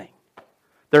the thing.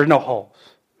 There's no holes.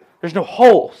 There's no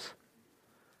holes.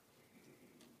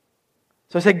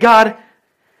 So I said, God,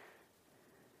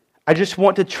 I just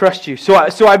want to trust you. So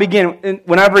I began,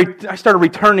 whenever I started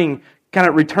returning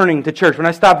to church, when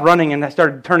I stopped running and I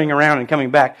started turning around and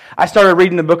coming back, I started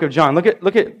reading the book of John. Look at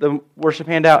the worship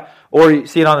handout, or you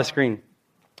see it on the screen.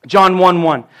 John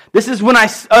 1:1. This is when I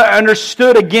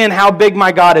understood again how big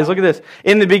my God is. Look at this.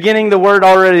 In the beginning, the Word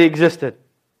already existed.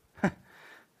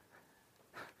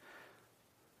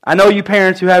 I know you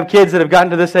parents who have kids that have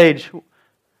gotten to this age.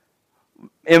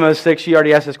 Emma's 6. She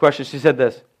already asked this question. She said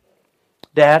this: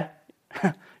 Dad,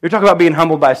 you're talking about being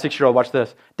humbled by a 6-year-old. Watch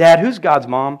this. Dad, who's God's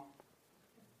mom?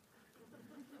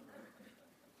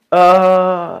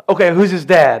 Okay, who's his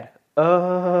dad?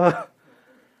 Well,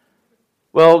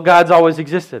 God's always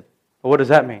existed. Well, what does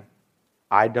that mean?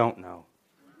 I don't know.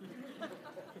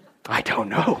 I don't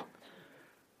know.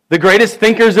 The greatest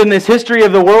thinkers in this history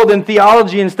of the world in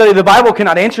theology and study of the Bible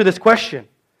cannot answer this question.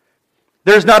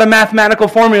 There's not a mathematical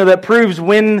formula that proves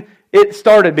when it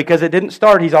started, because it didn't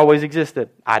start. He's always existed.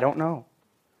 I don't know.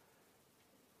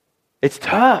 It's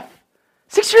tough.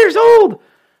 6 years old.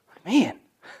 Man,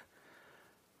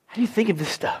 how do you think of this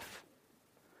stuff?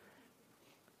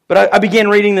 But I began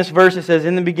reading this verse. It says,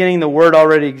 in the beginning the Word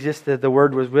already existed. The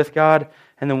Word was with God,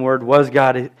 and the Word was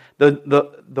God.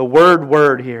 The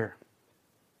word here.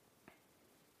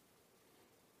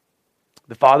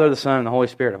 The Father, the Son, and the Holy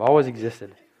Spirit have always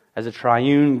existed as a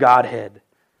triune Godhead.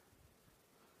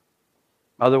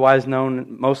 Otherwise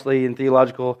known mostly in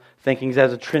theological thinkings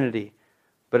as a Trinity.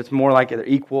 But it's more like they're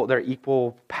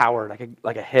equal power,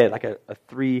 like a head, like a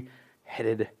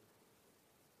three-headed.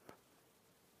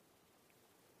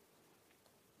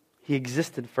 He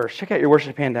existed first. Check out your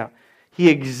worship handout. He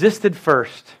existed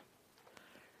first.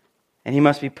 And He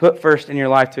must be put first in your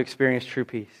life to experience true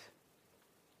peace.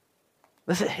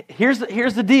 Listen, here's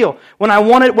the deal. When I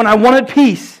wanted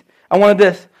peace, I wanted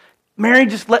this. Mary,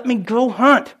 just let me go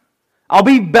hunt. I'll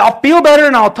feel better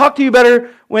and I'll talk to you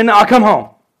better when I come home.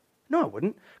 No, I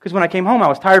wouldn't. Because when I came home, I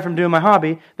was tired from doing my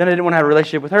hobby. Then I didn't want to have a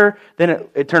relationship with her. Then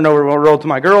it turned over a role to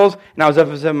my girls. And I was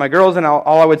upset with my girls. And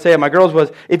all I would say to my girls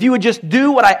was, if you would just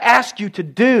do what I asked you to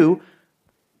do,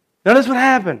 none of this would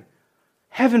happen.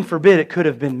 Heaven forbid it could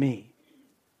have been me.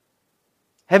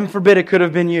 Heaven forbid it could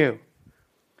have been you.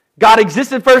 God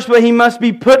existed first, but He must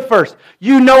be put first.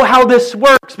 You know how this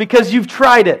works because you've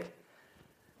tried it.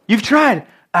 You've tried.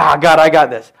 God, I got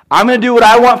this. I'm going to do what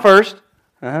I want first.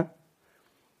 And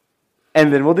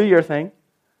then we'll do your thing.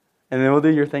 And then we'll do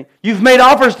your thing. You've made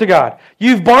offers to God.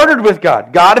 You've bartered with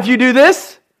God. God, if you do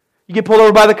this, you get pulled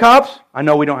over by the cops. I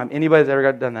know we don't have anybody that's ever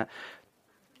done that.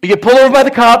 You get pulled over by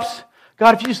the cops.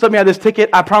 God, if you just let me out of this ticket,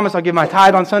 I promise I'll give my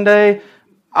tithe on Sunday.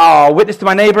 I'll witness to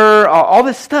my neighbor. All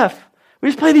this stuff. We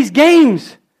just play these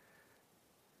games.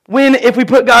 When if we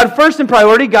put God first in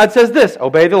priority, God says this,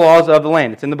 obey the laws of the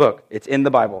land. It's in the book. It's in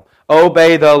the Bible.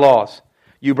 Obey the laws.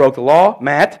 You broke the law,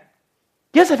 Matt.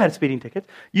 Yes, I've had speeding tickets.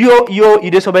 You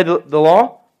disobeyed the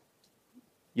law,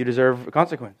 you deserve a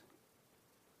consequence.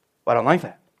 Well, I don't like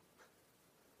that.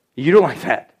 You don't like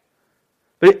that.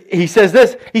 But he says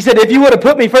this. He said, if you would have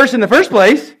put me first in the first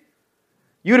place,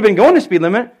 you would have been going the speed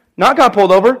limit, not got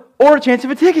pulled over, or a chance of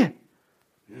a ticket.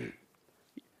 Does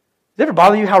it ever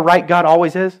bother you how right God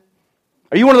always is?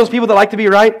 Are you one of those people that like to be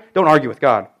right? Don't argue with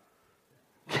God.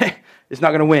 It's not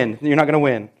going to win. You're not going to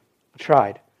win. I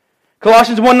tried.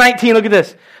 Colossians 1:19, look at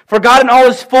this. For God in all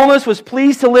His fullness was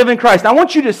pleased to live in Christ. I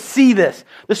want you to see this.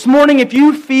 This morning, if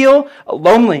you feel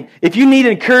lonely, if you need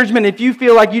encouragement, if you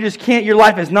feel like you just can't, your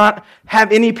life does not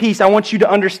have any peace, I want you to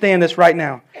understand this right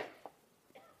now.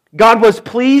 God was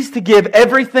pleased to give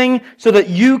everything so that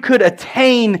you could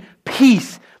attain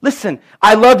peace. Listen,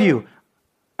 I love you.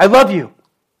 I love you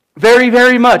very,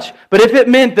 very much. But if it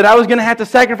meant that I was going to have to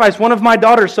sacrifice one of my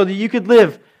daughters so that you could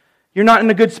live, you're not in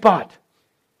a good spot.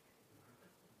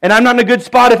 And I'm not in a good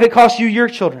spot if it costs you your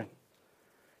children.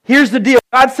 Here's the deal.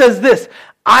 God says this.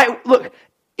 Look,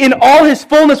 in all His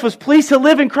fullness was pleased to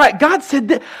live in Christ. God said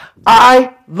this,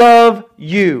 I love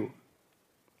you,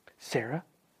 Sarah,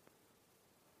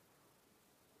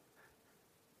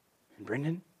 and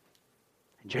Brendan,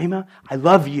 and Jama. I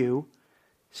love you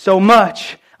so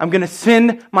much. I'm going to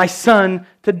send my son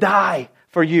to die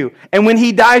for you. And when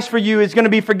He dies for you, it's going to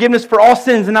be forgiveness for all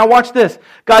sins. And now watch this.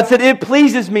 God said, it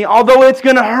pleases me, although it's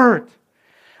going to hurt.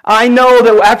 I know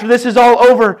that after this is all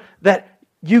over, that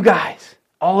you guys,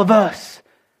 all of us,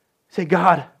 say,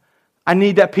 God, I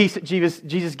need that peace that Jesus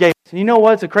gave us. And you know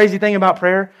what's the crazy thing about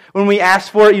prayer? When we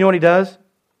ask for it, you know what He does?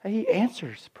 He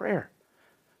answers prayer.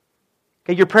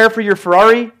 Okay, your prayer for your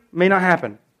Ferrari may not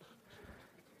happen.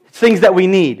 It's things that we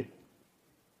need.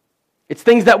 It's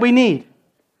things that we need.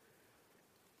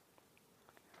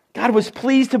 God was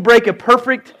pleased to break a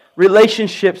perfect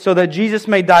relationship so that Jesus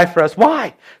may die for us.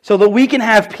 Why? So that we can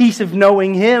have peace of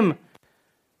knowing Him.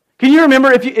 Can you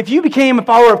remember if you became a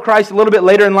follower of Christ a little bit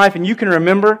later in life and you can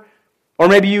remember, or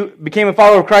maybe you became a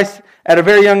follower of Christ at a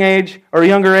very young age or a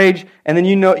younger age and then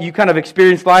you kind of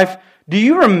experienced life, do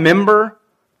you remember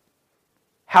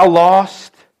how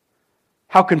lost,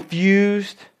 how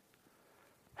confused,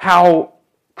 how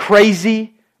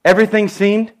crazy everything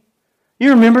seemed?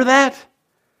 You remember that?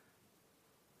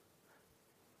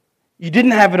 You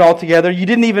didn't have it all together. You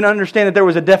didn't even understand that there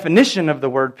was a definition of the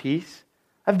word peace.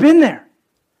 I've been there.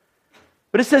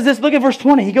 But it says this, look at verse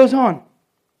 20. He goes on.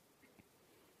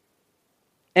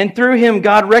 And through Him,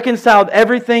 God reconciled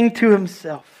everything to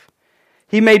Himself.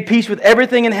 He made peace with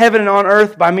everything in heaven and on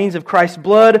earth by means of Christ's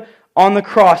blood on the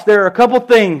cross. There are a couple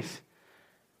things.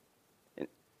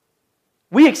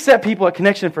 We accept people at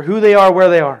Connection for who they are, where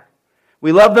they are.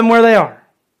 We love them where they are.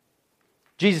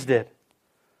 Jesus did.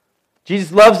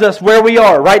 Jesus loves us where we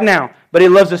are right now, but He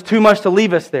loves us too much to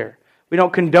leave us there. We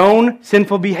don't condone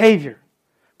sinful behavior.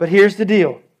 But here's the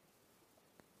deal.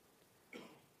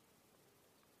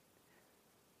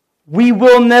 We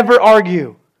will never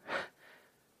argue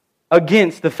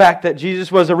against the fact that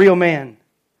Jesus was a real man,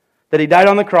 that He died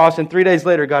on the cross, and 3 days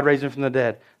later God raised Him from the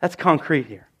dead. That's concrete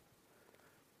here.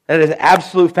 That is the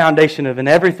absolute foundation of in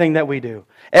everything that we do.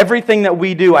 Everything that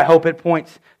we do, I hope it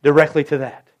points directly to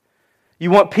that. You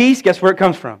want peace? Guess where it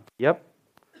comes from? Yep.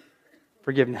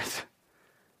 Forgiveness.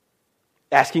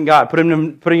 Asking God,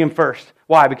 putting Him first.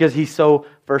 Why? Because He so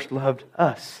first loved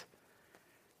us.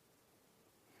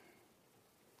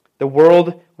 The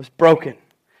world was broken.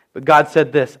 But God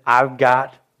said this, I've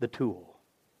got the tool.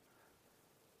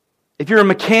 If you're a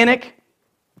mechanic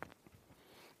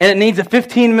and it needs a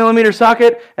 15 millimeter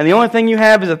socket and the only thing you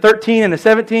have is a 13 and a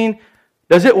 17,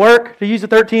 does it work to use a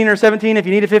 13 or a 17 if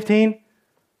you need a 15?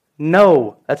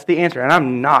 No, that's the answer. And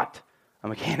I'm not a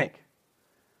mechanic.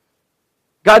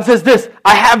 God says this,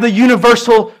 I have the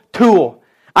universal tool.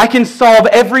 I can solve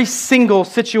every single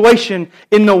situation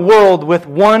in the world with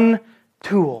one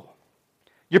tool.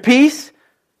 Your peace?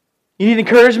 You need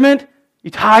encouragement?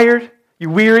 You're tired?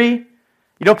 You're weary?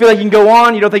 You don't feel like you can go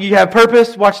on? You don't think you have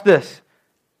purpose? Watch this.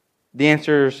 The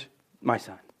answer is my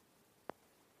son.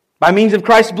 By means of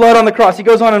Christ's blood on the cross. He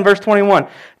goes on in verse 21.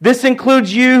 This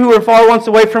includes you who are far once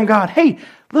away from God. Hey,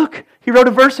 Look, he wrote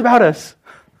a verse about us.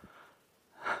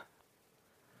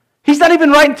 He's not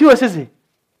even writing to us, is he?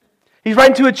 He's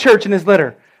writing to a church in his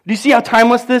letter. Do you see how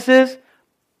timeless this is?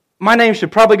 My name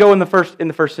should probably go in the first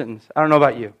sentence. I don't know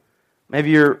about you.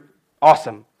 Maybe you're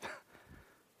awesome.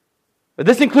 But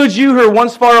this includes you who are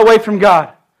once far away from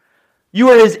God. You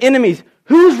are his enemies.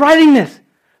 Who's writing this?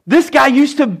 This guy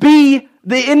used to be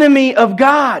the enemy of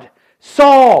God.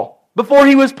 Saul. Before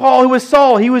he was Paul, who was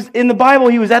Saul. He was in the Bible.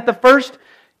 He was at the first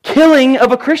killing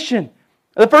of a Christian.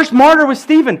 The first martyr was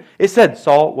Stephen. It said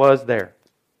Saul was there.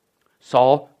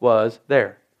 Saul was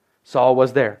there. Saul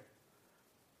was there.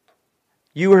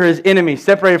 You were his enemy,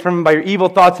 separated from him by your evil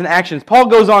thoughts and actions. Paul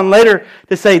goes on later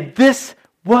to say, this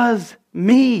was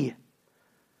me.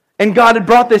 And God had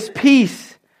brought this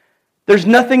peace. There's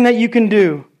nothing that you can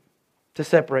do to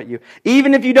separate you.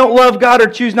 Even if you don't love God or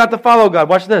choose not to follow God.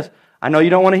 Watch this. I know you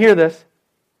don't want to hear this.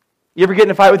 You ever get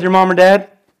in a fight with your mom or dad?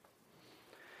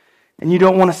 And you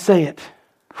don't want to say it.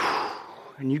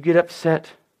 And you get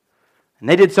upset. And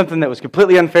they did something that was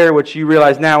completely unfair, which you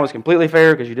realize now was completely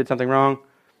fair because you did something wrong.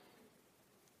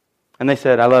 And they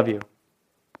said, I love you.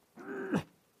 I'm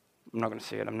not going to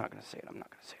say it. I'm not going to say it. I'm not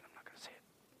going to say it. I'm not going to say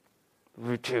it.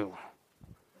 Love you too.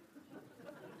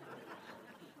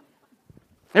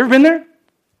 Ever been there?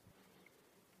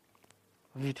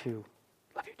 Love you too.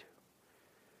 Love you too.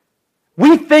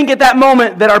 We think at that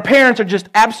moment that our parents are just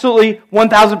absolutely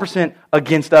 1,000%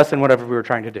 against us and whatever we were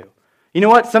trying to do. You know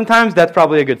what? Sometimes that's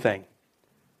probably a good thing.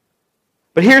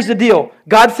 But here's the deal.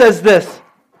 God says this.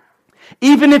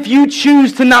 Even if you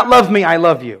choose to not love me, I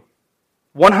love you.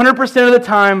 100% of the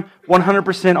time,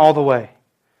 100% all the way.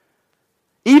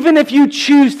 Even if you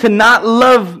choose to not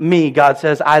love me, God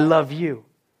says, I love you.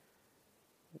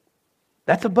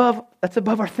 That's above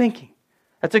our thinking.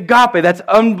 That's agape. That's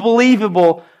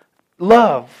unbelievable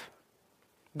love.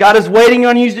 God is waiting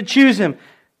on you to choose Him.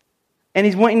 And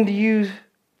He's waiting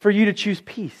for you to choose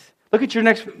peace. Look at your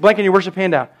next blank in your worship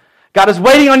handout. God is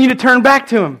waiting on you to turn back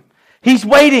to Him. He's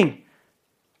waiting.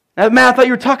 Now, Matt, I thought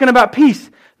you were talking about peace.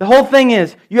 The whole thing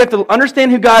is, you have to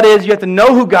understand who God is. You have to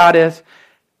know who God is.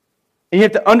 And you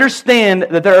have to understand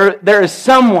that there is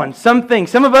someone, something.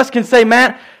 Some of us can say,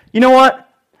 Matt, you know what?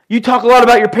 You talk a lot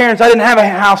about your parents. I didn't have a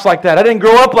house like that. I didn't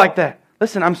grow up like that.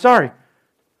 Listen, I'm sorry.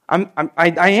 I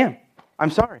am. I'm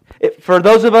sorry. For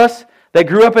those of us that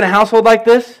grew up in a household like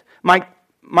this, Mike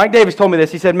Davis told me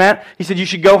this. He said, Matt, you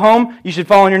should go home, you should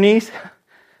fall on your knees,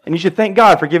 and you should thank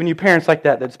God for giving you parents like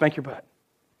that spank your butt.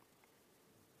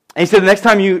 And he said the next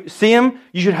time you see him,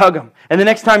 you should hug him. And the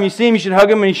next time you see him, you should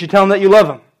hug him and you should tell him that you love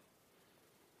him.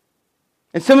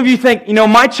 And some of you think,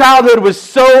 my childhood was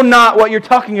so not what you're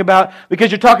talking about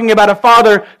because you're talking about a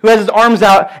father who has his arms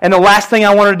out and the last thing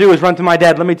I wanted to do is run to my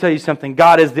dad. Let me tell you something.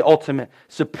 God is the ultimate,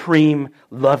 supreme,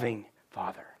 loving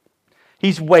Father.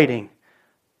 He's waiting.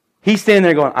 He's standing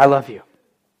there going, I love you.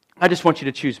 I just want you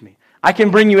to choose me. I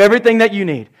can bring you everything that you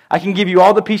need. I can give you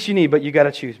all the peace you need, but you got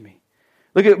to choose me.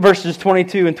 Look at verses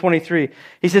 22 and 23.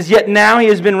 He says, yet now He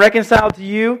has been reconciled to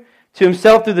you, to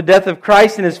Himself through the death of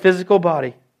Christ in His physical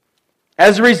body.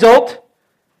 As a result,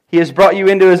 He has brought you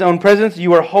into His own presence.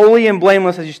 You are holy and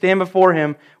blameless as you stand before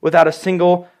Him without a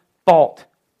single fault.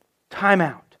 Time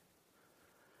out.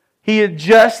 He had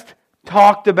just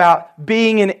talked about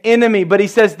being an enemy, but He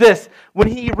says this, when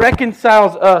He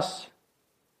reconciles us,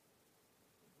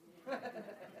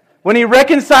 when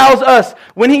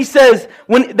He says,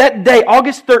 when that day,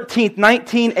 August 13th,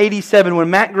 1987, when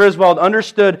Matt Griswold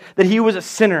understood that he was a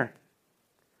sinner,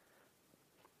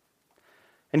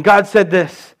 and God said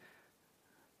this,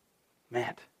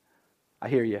 Matt, I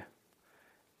hear you.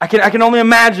 I can only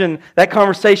imagine that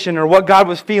conversation or what God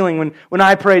was feeling when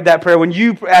I prayed that prayer, when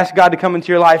you asked God to come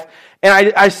into your life.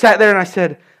 And I sat there and I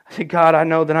said, God, I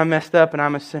know that I messed up and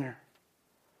I'm a sinner.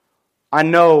 I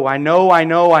know. You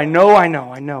know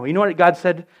what God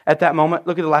said at that moment?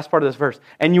 Look at the last part of this verse.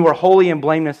 And you are holy and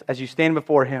blameless as you stand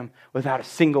before Him without a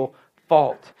single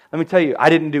fault. Let me tell you, I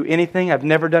didn't do anything. I've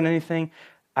never done anything.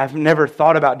 I've never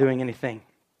thought about doing anything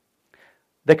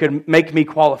that could make me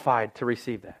qualified to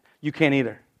receive that. You can't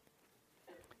either.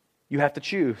 You have to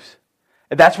choose.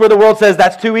 If that's where the world says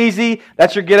that's too easy,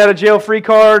 that's your get out of jail free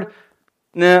card,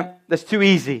 nah, that's too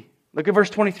easy. Look at verse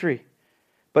 23.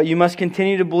 But you must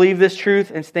continue to believe this truth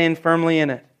and stand firmly in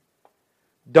it.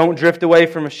 Don't drift away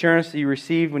from assurance that you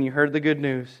received when you heard the good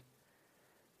news.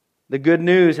 The good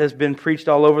news has been preached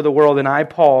all over the world, and I,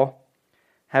 Paul,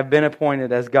 have been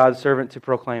appointed as God's servant to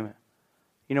proclaim it.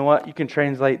 You know what? You can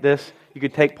translate this. You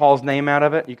could take Paul's name out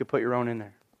of it. You could put your own in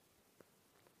there.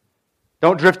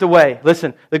 Don't drift away.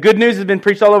 Listen, the good news has been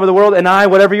preached all over the world, and I,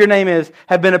 whatever your name is,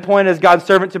 have been appointed as God's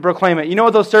servant to proclaim it. You know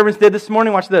what those servants did this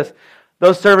morning? Watch this.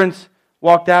 Those servants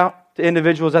walked out to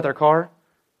individuals at their car,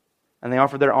 and they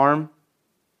offered their arm,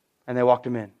 and they walked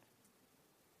them in.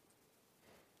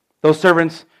 Those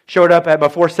servants showed up at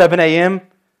before 7 a.m.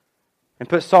 and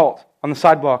put salt on the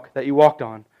sidewalk that you walked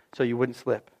on so you wouldn't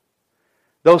slip.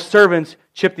 Those servants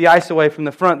chipped the ice away from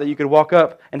the front that you could walk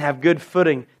up and have good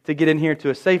footing to get in here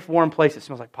to a safe, warm place that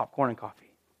smells like popcorn and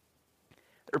coffee.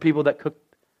 There are people that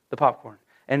cooked the popcorn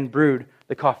and brewed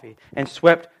the coffee and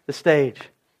swept the stage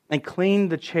and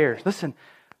cleaned the chairs. Listen,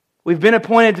 we've been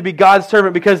appointed to be God's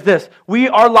servant because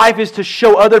our life is to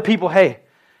show other people, hey,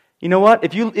 you know what?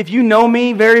 If you know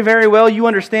me very, very well, you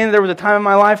understand that there was a time in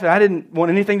my life that I didn't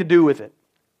want anything to do with it.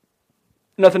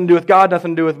 Nothing to do with God,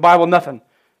 nothing to do with the Bible, nothing.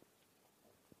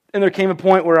 And there came a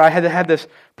point where I had to have this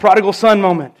prodigal son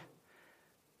moment.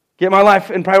 Get my life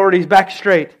and priorities back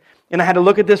straight. And I had to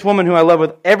look at this woman who I love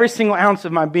with every single ounce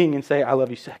of my being and say, I love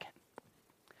you second.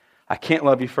 I can't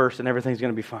love you first and everything's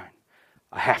going to be fine.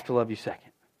 I have to love you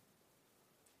second.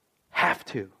 Have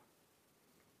to.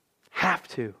 Have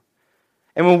to.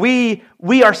 And when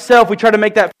we ourselves, we try to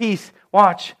make that peace.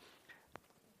 Watch.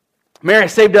 Mary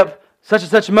saved up such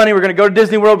and such money. We're going to go to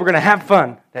Disney World. We're going to have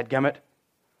fun. Dadgummit.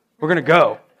 We're going to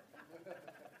go.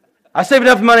 I saved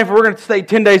enough money for we're going to stay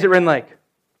 10 days at Wren Lake.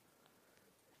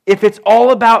 If it's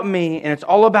all about me and it's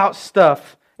all about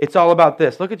stuff, it's all about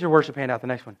this. Look at your worship handout, the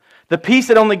next one. The peace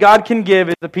that only God can give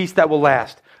is the peace that will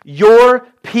last. Your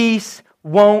peace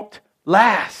won't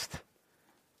last.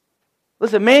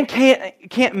 Listen, man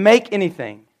can't make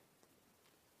anything.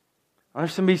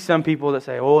 There's going to be some people that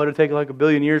say, it'll take like 1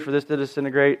 billion years for this to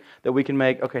disintegrate that we can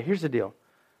make. Okay, here's the deal.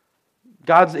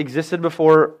 God's existed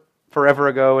before forever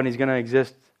ago, and He's going to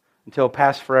exist until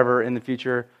past forever in the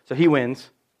future. So He wins.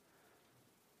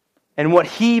 And what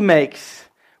He makes,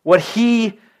 what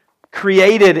He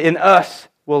created in us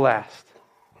will last.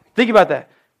 Think about that.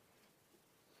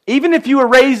 Even if you were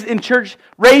raised in church,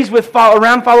 raised with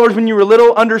around followers when you were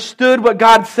little, understood what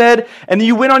God said, and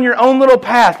you went on your own little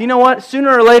path. You know what? Sooner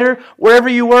or later, wherever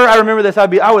you were, I remember this.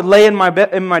 I would lay in my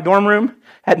bed in my dorm room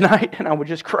at night, and I would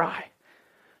just cry.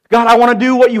 God, I want to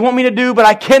do what you want me to do, but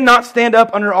I cannot stand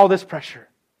up under all this pressure.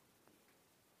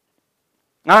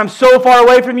 I'm so far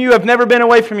away from you. I've never been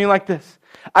away from you like this.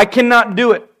 I cannot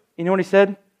do it. You know what He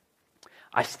said?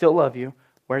 I still love you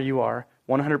where you are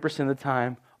 100% of the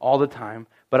time, all the time,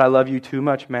 but I love you too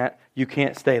much, Matt. You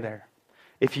can't stay there.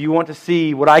 If you want to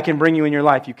see what I can bring you in your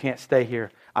life, you can't stay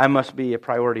here. I must be a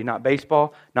priority. Not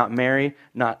baseball, not Mary,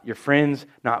 not your friends,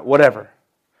 not whatever.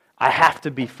 I have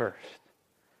to be first.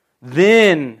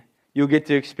 Then you'll get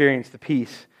to experience the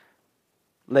peace.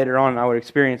 Later on, I would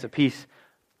experience a peace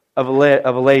of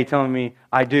a lady telling me,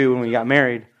 I do, when we got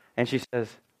married. And she says,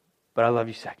 but I love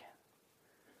you second.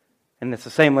 And it's the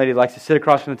same lady that likes to sit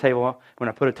across from the table when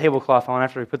I put a tablecloth on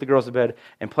after we put the girls to bed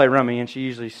and play rummy, and she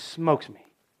usually smokes me.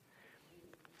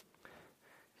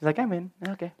 She's like, I'm in.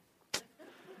 Okay.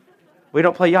 We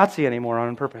don't play Yahtzee anymore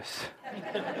on purpose.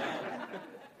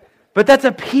 But that's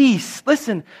a peace.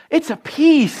 Listen, it's a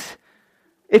peace.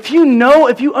 If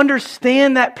you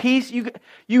understand that peace, you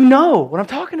know what I'm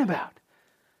talking about.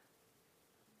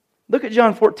 Look at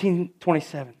John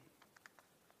 14:27.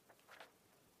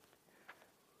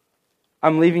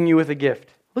 I'm leaving you with a gift.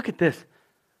 Look at this.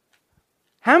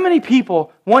 How many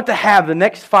people want to have the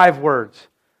next 5 words?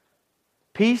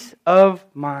 Peace of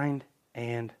mind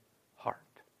and heart.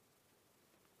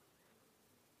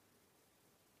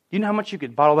 Do you know how much you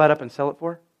could bottle that up and sell it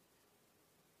for?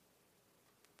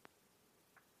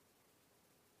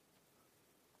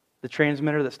 The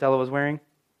transmitter that Stella was wearing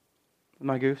with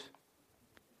my goose.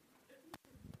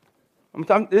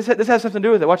 This has something to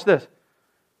do with it. Watch this.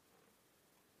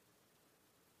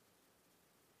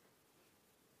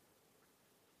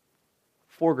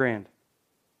 $4,000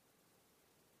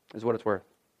 is what it's worth.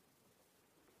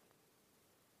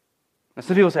 Now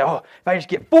some people say, if I just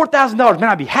get $4,000, man,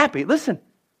 I'd be happy. Listen,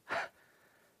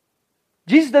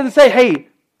 Jesus doesn't say, hey,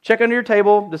 check under your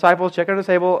table, disciples, check under the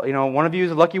table. One of you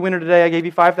is a lucky winner today. I gave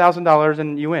you $5,000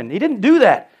 and you win. He didn't do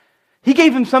that. He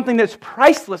gave him something that's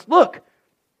priceless. Look,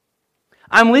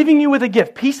 I'm leaving you with a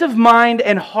gift, peace of mind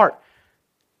and heart.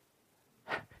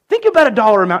 Think about a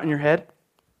dollar amount in your head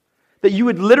that you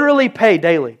would literally pay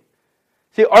daily.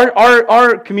 See,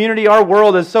 our community, our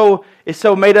world is so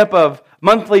made up of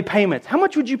monthly payments. How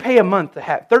much would you pay a month to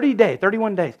have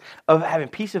 31 days of having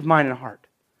peace of mind and heart?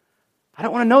 I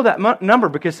don't want to know that number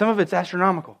because some of it's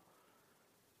astronomical.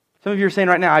 Some of you are saying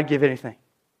right now, I'd give anything.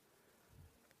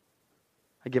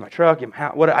 I'd give my truck, give my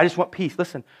house, I just want peace.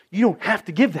 Listen, you don't have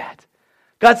to give that.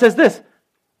 God says this,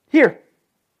 here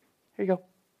you go.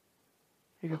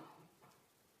 Here you go.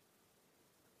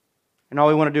 And all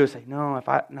we want to do is say, I'm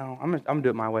going to do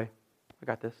it my way. I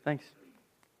got this. Thanks.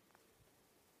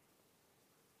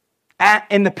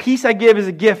 And the peace I give is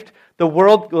a gift the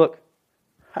world, look,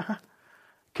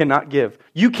 cannot give.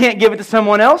 You can't give it to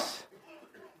someone else,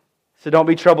 so don't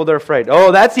be troubled or afraid.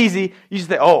 Oh, that's easy. You just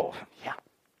say, oh, yeah.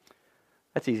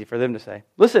 That's easy for them to say.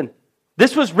 Listen,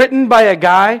 this was written by a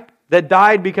guy that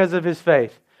died because of his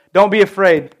faith. Don't be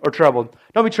afraid or troubled.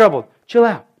 Don't be troubled. Chill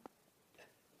out.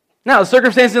 Now, the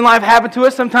circumstances in life happen to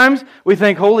us sometimes. We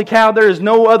think, holy cow, there's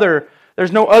no other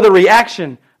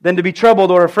reaction than to be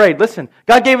troubled or afraid. Listen,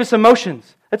 God gave us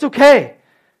emotions. That's okay.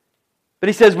 But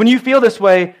He says, when you feel this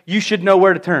way, you should know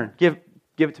where to turn. Give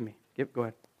it to me. Go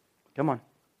ahead. Come on.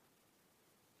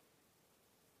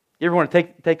 You ever want to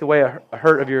take away a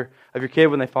hurt of your kid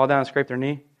when they fall down and scrape their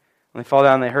knee? When they fall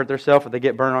down and they hurt themselves, or they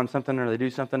get burned on something, or they do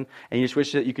something, and you just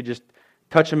wish that you could just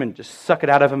touch them and just suck it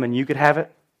out of them and you could have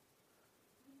it?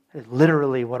 That is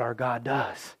literally what our God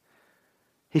does.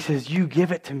 He says, you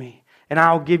give it to me, and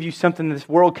I'll give you something this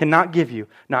world cannot give you.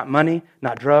 Not money,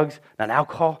 not drugs, not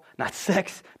alcohol, not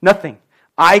sex, nothing.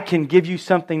 I can give you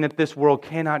something that this world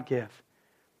cannot give.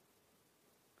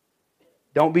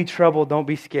 Don't be troubled. Don't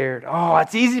be scared. Oh,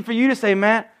 it's easy for you to say,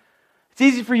 Matt. It's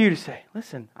easy for you to say.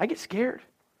 Listen, I get scared.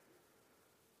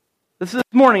 This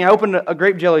morning, I opened a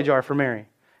grape jelly jar for Mary.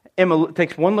 Emma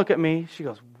takes one look at me. She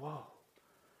goes, whoa.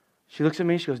 She looks at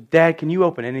me. She goes, Dad, can you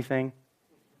open anything?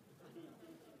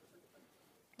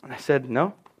 And I said,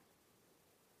 no.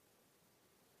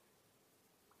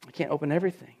 I can't open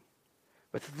everything.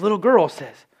 But the little girl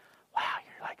says, wow,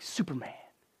 you're like Superman.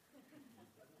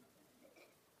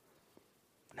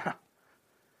 No,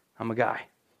 I'm a guy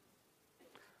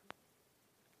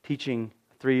teaching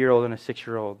a 3-year-old and a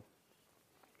 6-year-old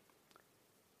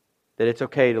that it's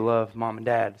okay to love mom and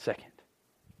dad second.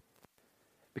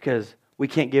 Because we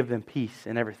can't give them peace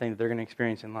in everything that they're going to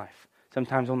experience in life.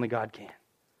 Sometimes only God can.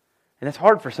 And that's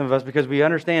hard for some of us because we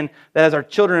understand that as our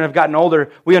children have gotten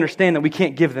older, we understand that we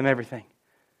can't give them everything.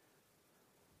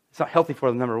 It's not healthy for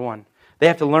them, number one. They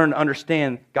have to learn to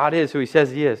understand God is who He says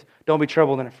He is. Don't be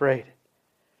troubled and afraid.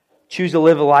 Choose to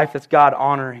live a life that's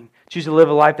God-honoring. Choose to live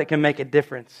a life that can make a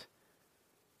difference.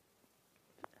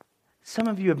 Some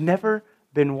of you have never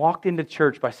been walked into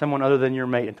church by someone other than your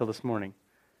mate until this morning.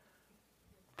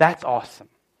 That's awesome.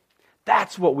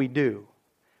 That's what we do.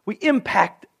 We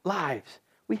impact lives.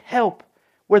 We help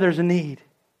where there's a need.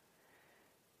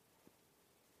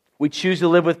 We choose to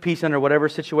live with peace under whatever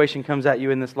situation comes at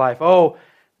you in this life. Oh,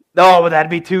 but that'd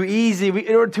be too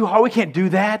easy. Or too hard. We can't do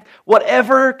that.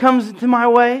 Whatever comes into my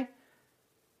way.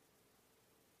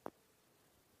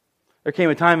 There came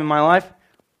a time in my life,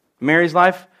 Mary's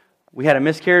life, we had a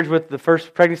miscarriage with the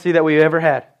first pregnancy that we ever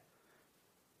had.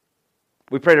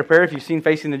 We prayed a prayer. If you've seen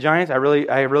Facing the Giants, I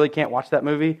really can't watch that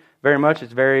movie very much.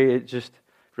 It's just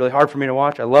really hard for me to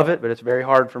watch. I love it, but it's very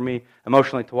hard for me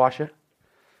emotionally to watch it.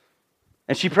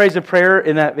 And she prays a prayer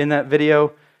in that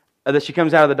video that she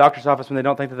comes out of the doctor's office when they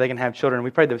don't think that they can have children.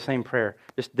 We prayed the same prayer,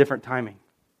 just different timing.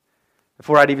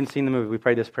 Before I'd even seen the movie, we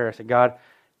prayed this prayer. I said, God,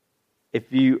 if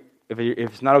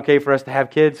it's not okay for us to have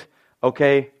kids,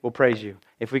 okay, we'll praise you.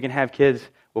 If we can have kids,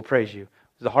 we'll praise you.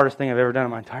 It's the hardest thing I've ever done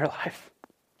in my entire life.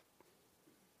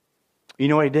 You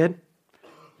know what He did?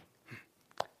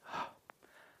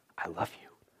 I love you.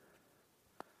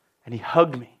 And He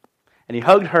hugged me. And He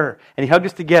hugged her. And He hugged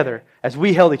us together as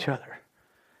we held each other.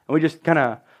 And we just kind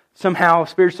of, somehow,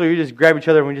 spiritually, we just grabbed each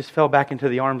other and we just fell back into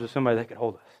the arms of somebody that could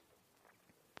hold us.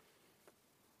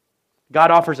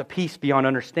 God offers a peace beyond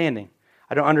understanding.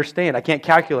 I don't understand. I can't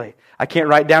calculate. I can't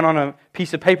write down on a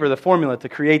piece of paper the formula to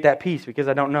create that peace because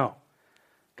I don't know.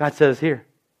 God says, here,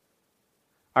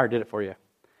 I already did it for you.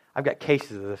 I've got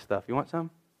cases of this stuff. You want some?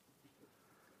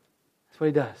 That's what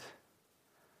He does.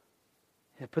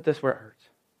 Yeah, put this where it hurts.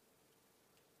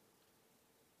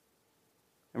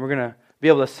 And we're going to be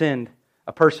able to send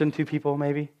a person, 2 people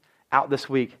maybe, out this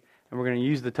week. And we're going to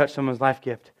use the Touch Someone's Life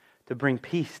gift to bring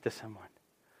peace to someone.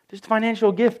 Just a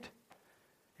financial gift.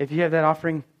 If you have that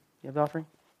offering, you have the offering?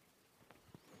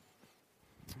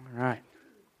 All right.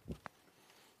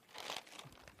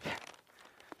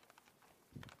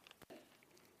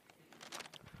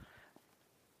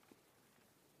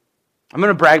 I'm going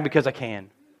to brag because I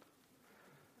can.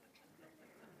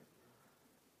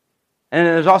 And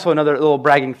there's also another little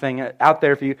bragging thing out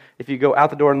there. If you go out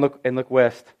the door and look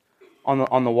west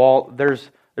on the wall,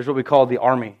 there's what we call the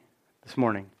army this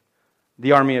morning,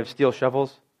 the army of steel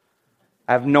shovels.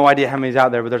 I have no idea how many's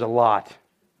out there, but there's a lot.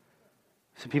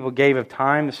 Some people gave of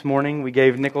time this morning. We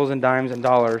gave nickels and dimes and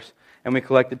dollars, and we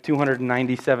collected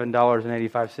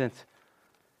 $297.85.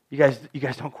 You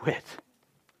guys don't quit.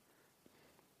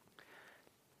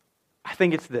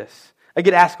 think it's this. I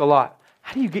get asked a lot,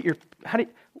 how do you get your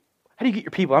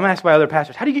people? I'm asked by other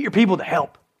pastors, how do you get your people to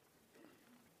help?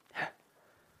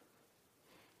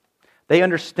 They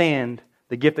understand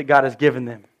the gift that God has given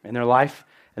them in their life,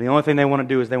 and the only thing they want to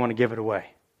do is they want to give it away.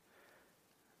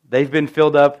 They've been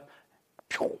filled up,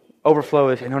 overflow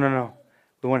is, no.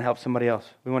 We want to help somebody else.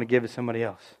 We want to give to somebody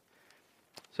else.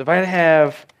 So if I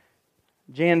have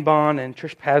Jan Bond and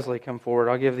Trish Pasley come forward,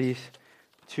 I'll give these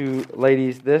two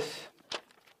ladies this.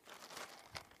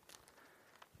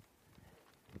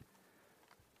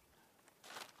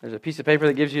 There's a piece of paper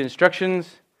that gives you instructions.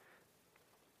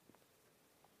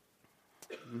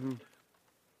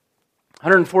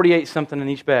 148 something in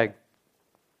each bag.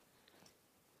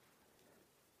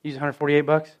 Use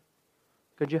 $148?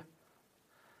 Could you?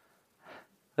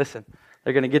 Listen,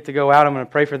 they're going to get to go out. I'm going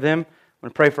to pray for them. I'm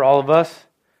going to pray for all of us.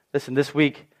 Listen, this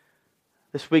week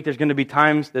there's going to be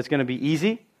times that's going to be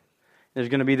easy. There's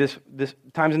going to be this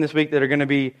times in this week that are going to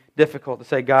be difficult to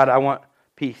say, God, I want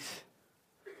peace.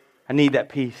 I need that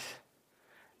peace.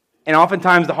 And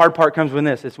oftentimes the hard part comes with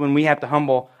this. It's when we have to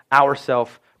humble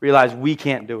ourselves, realize we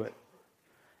can't do it,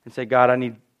 and say, God, I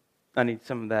need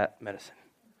some of that medicine.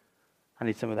 I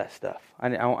need some of that stuff. I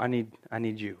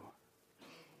need you.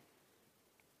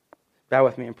 Bow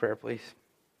with me in prayer, please.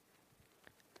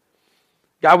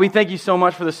 God, we thank you so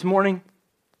much for this morning.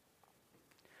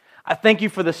 I thank you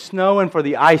for the snow and for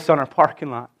the ice on our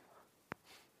parking lot.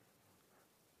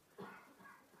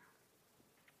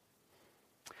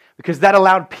 Because that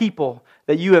allowed people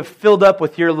that you have filled up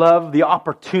with your love the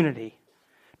opportunity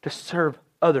to serve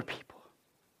other people.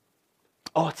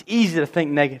 Oh, it's easy to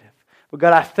think negative. But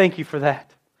God, I thank you for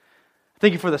that. I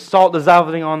thank you for the salt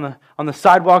dissolving on the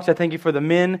sidewalks. I thank you for the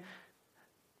men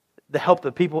that helped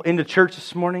the people into church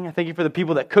this morning. I thank you for the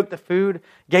people that cooked the food,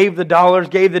 gave the dollars,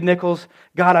 gave the nickels.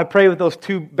 God, I pray with those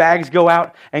 2 bags go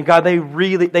out, and God,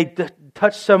 they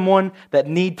touch someone that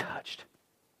need touched.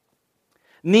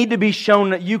 Need to be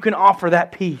shown that you can offer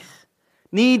that peace.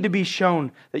 Need to be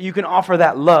shown that you can offer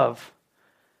that love.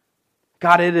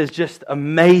 God, it is just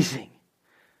amazing.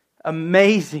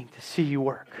 Amazing to see you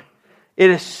work. It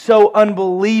is so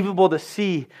unbelievable to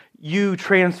see you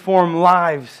transform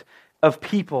lives of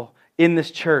people in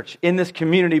this church, in this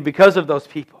community, because of those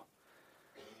people.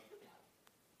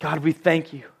 God, we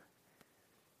thank you.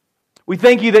 We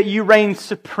thank you that you reign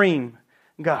supreme,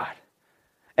 God.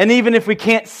 And even if we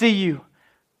can't see you,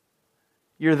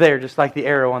 you're there, just like the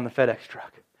arrow on the FedEx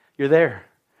truck. You're there.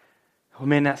 We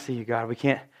may not see you, God.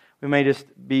 We may just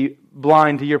be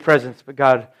blind to your presence, but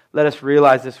God, let us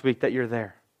realize this week that you're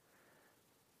there.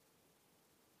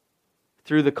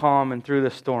 Through the calm and through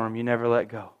the storm, you never let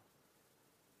go.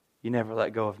 You never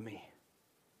let go of me.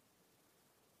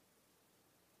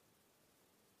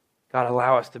 God,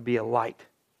 allow us to be a light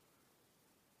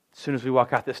as soon as we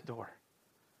walk out this door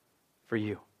for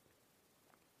you.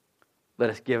 Let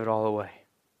us give it all away.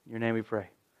 In your name we pray.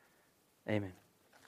 Amen.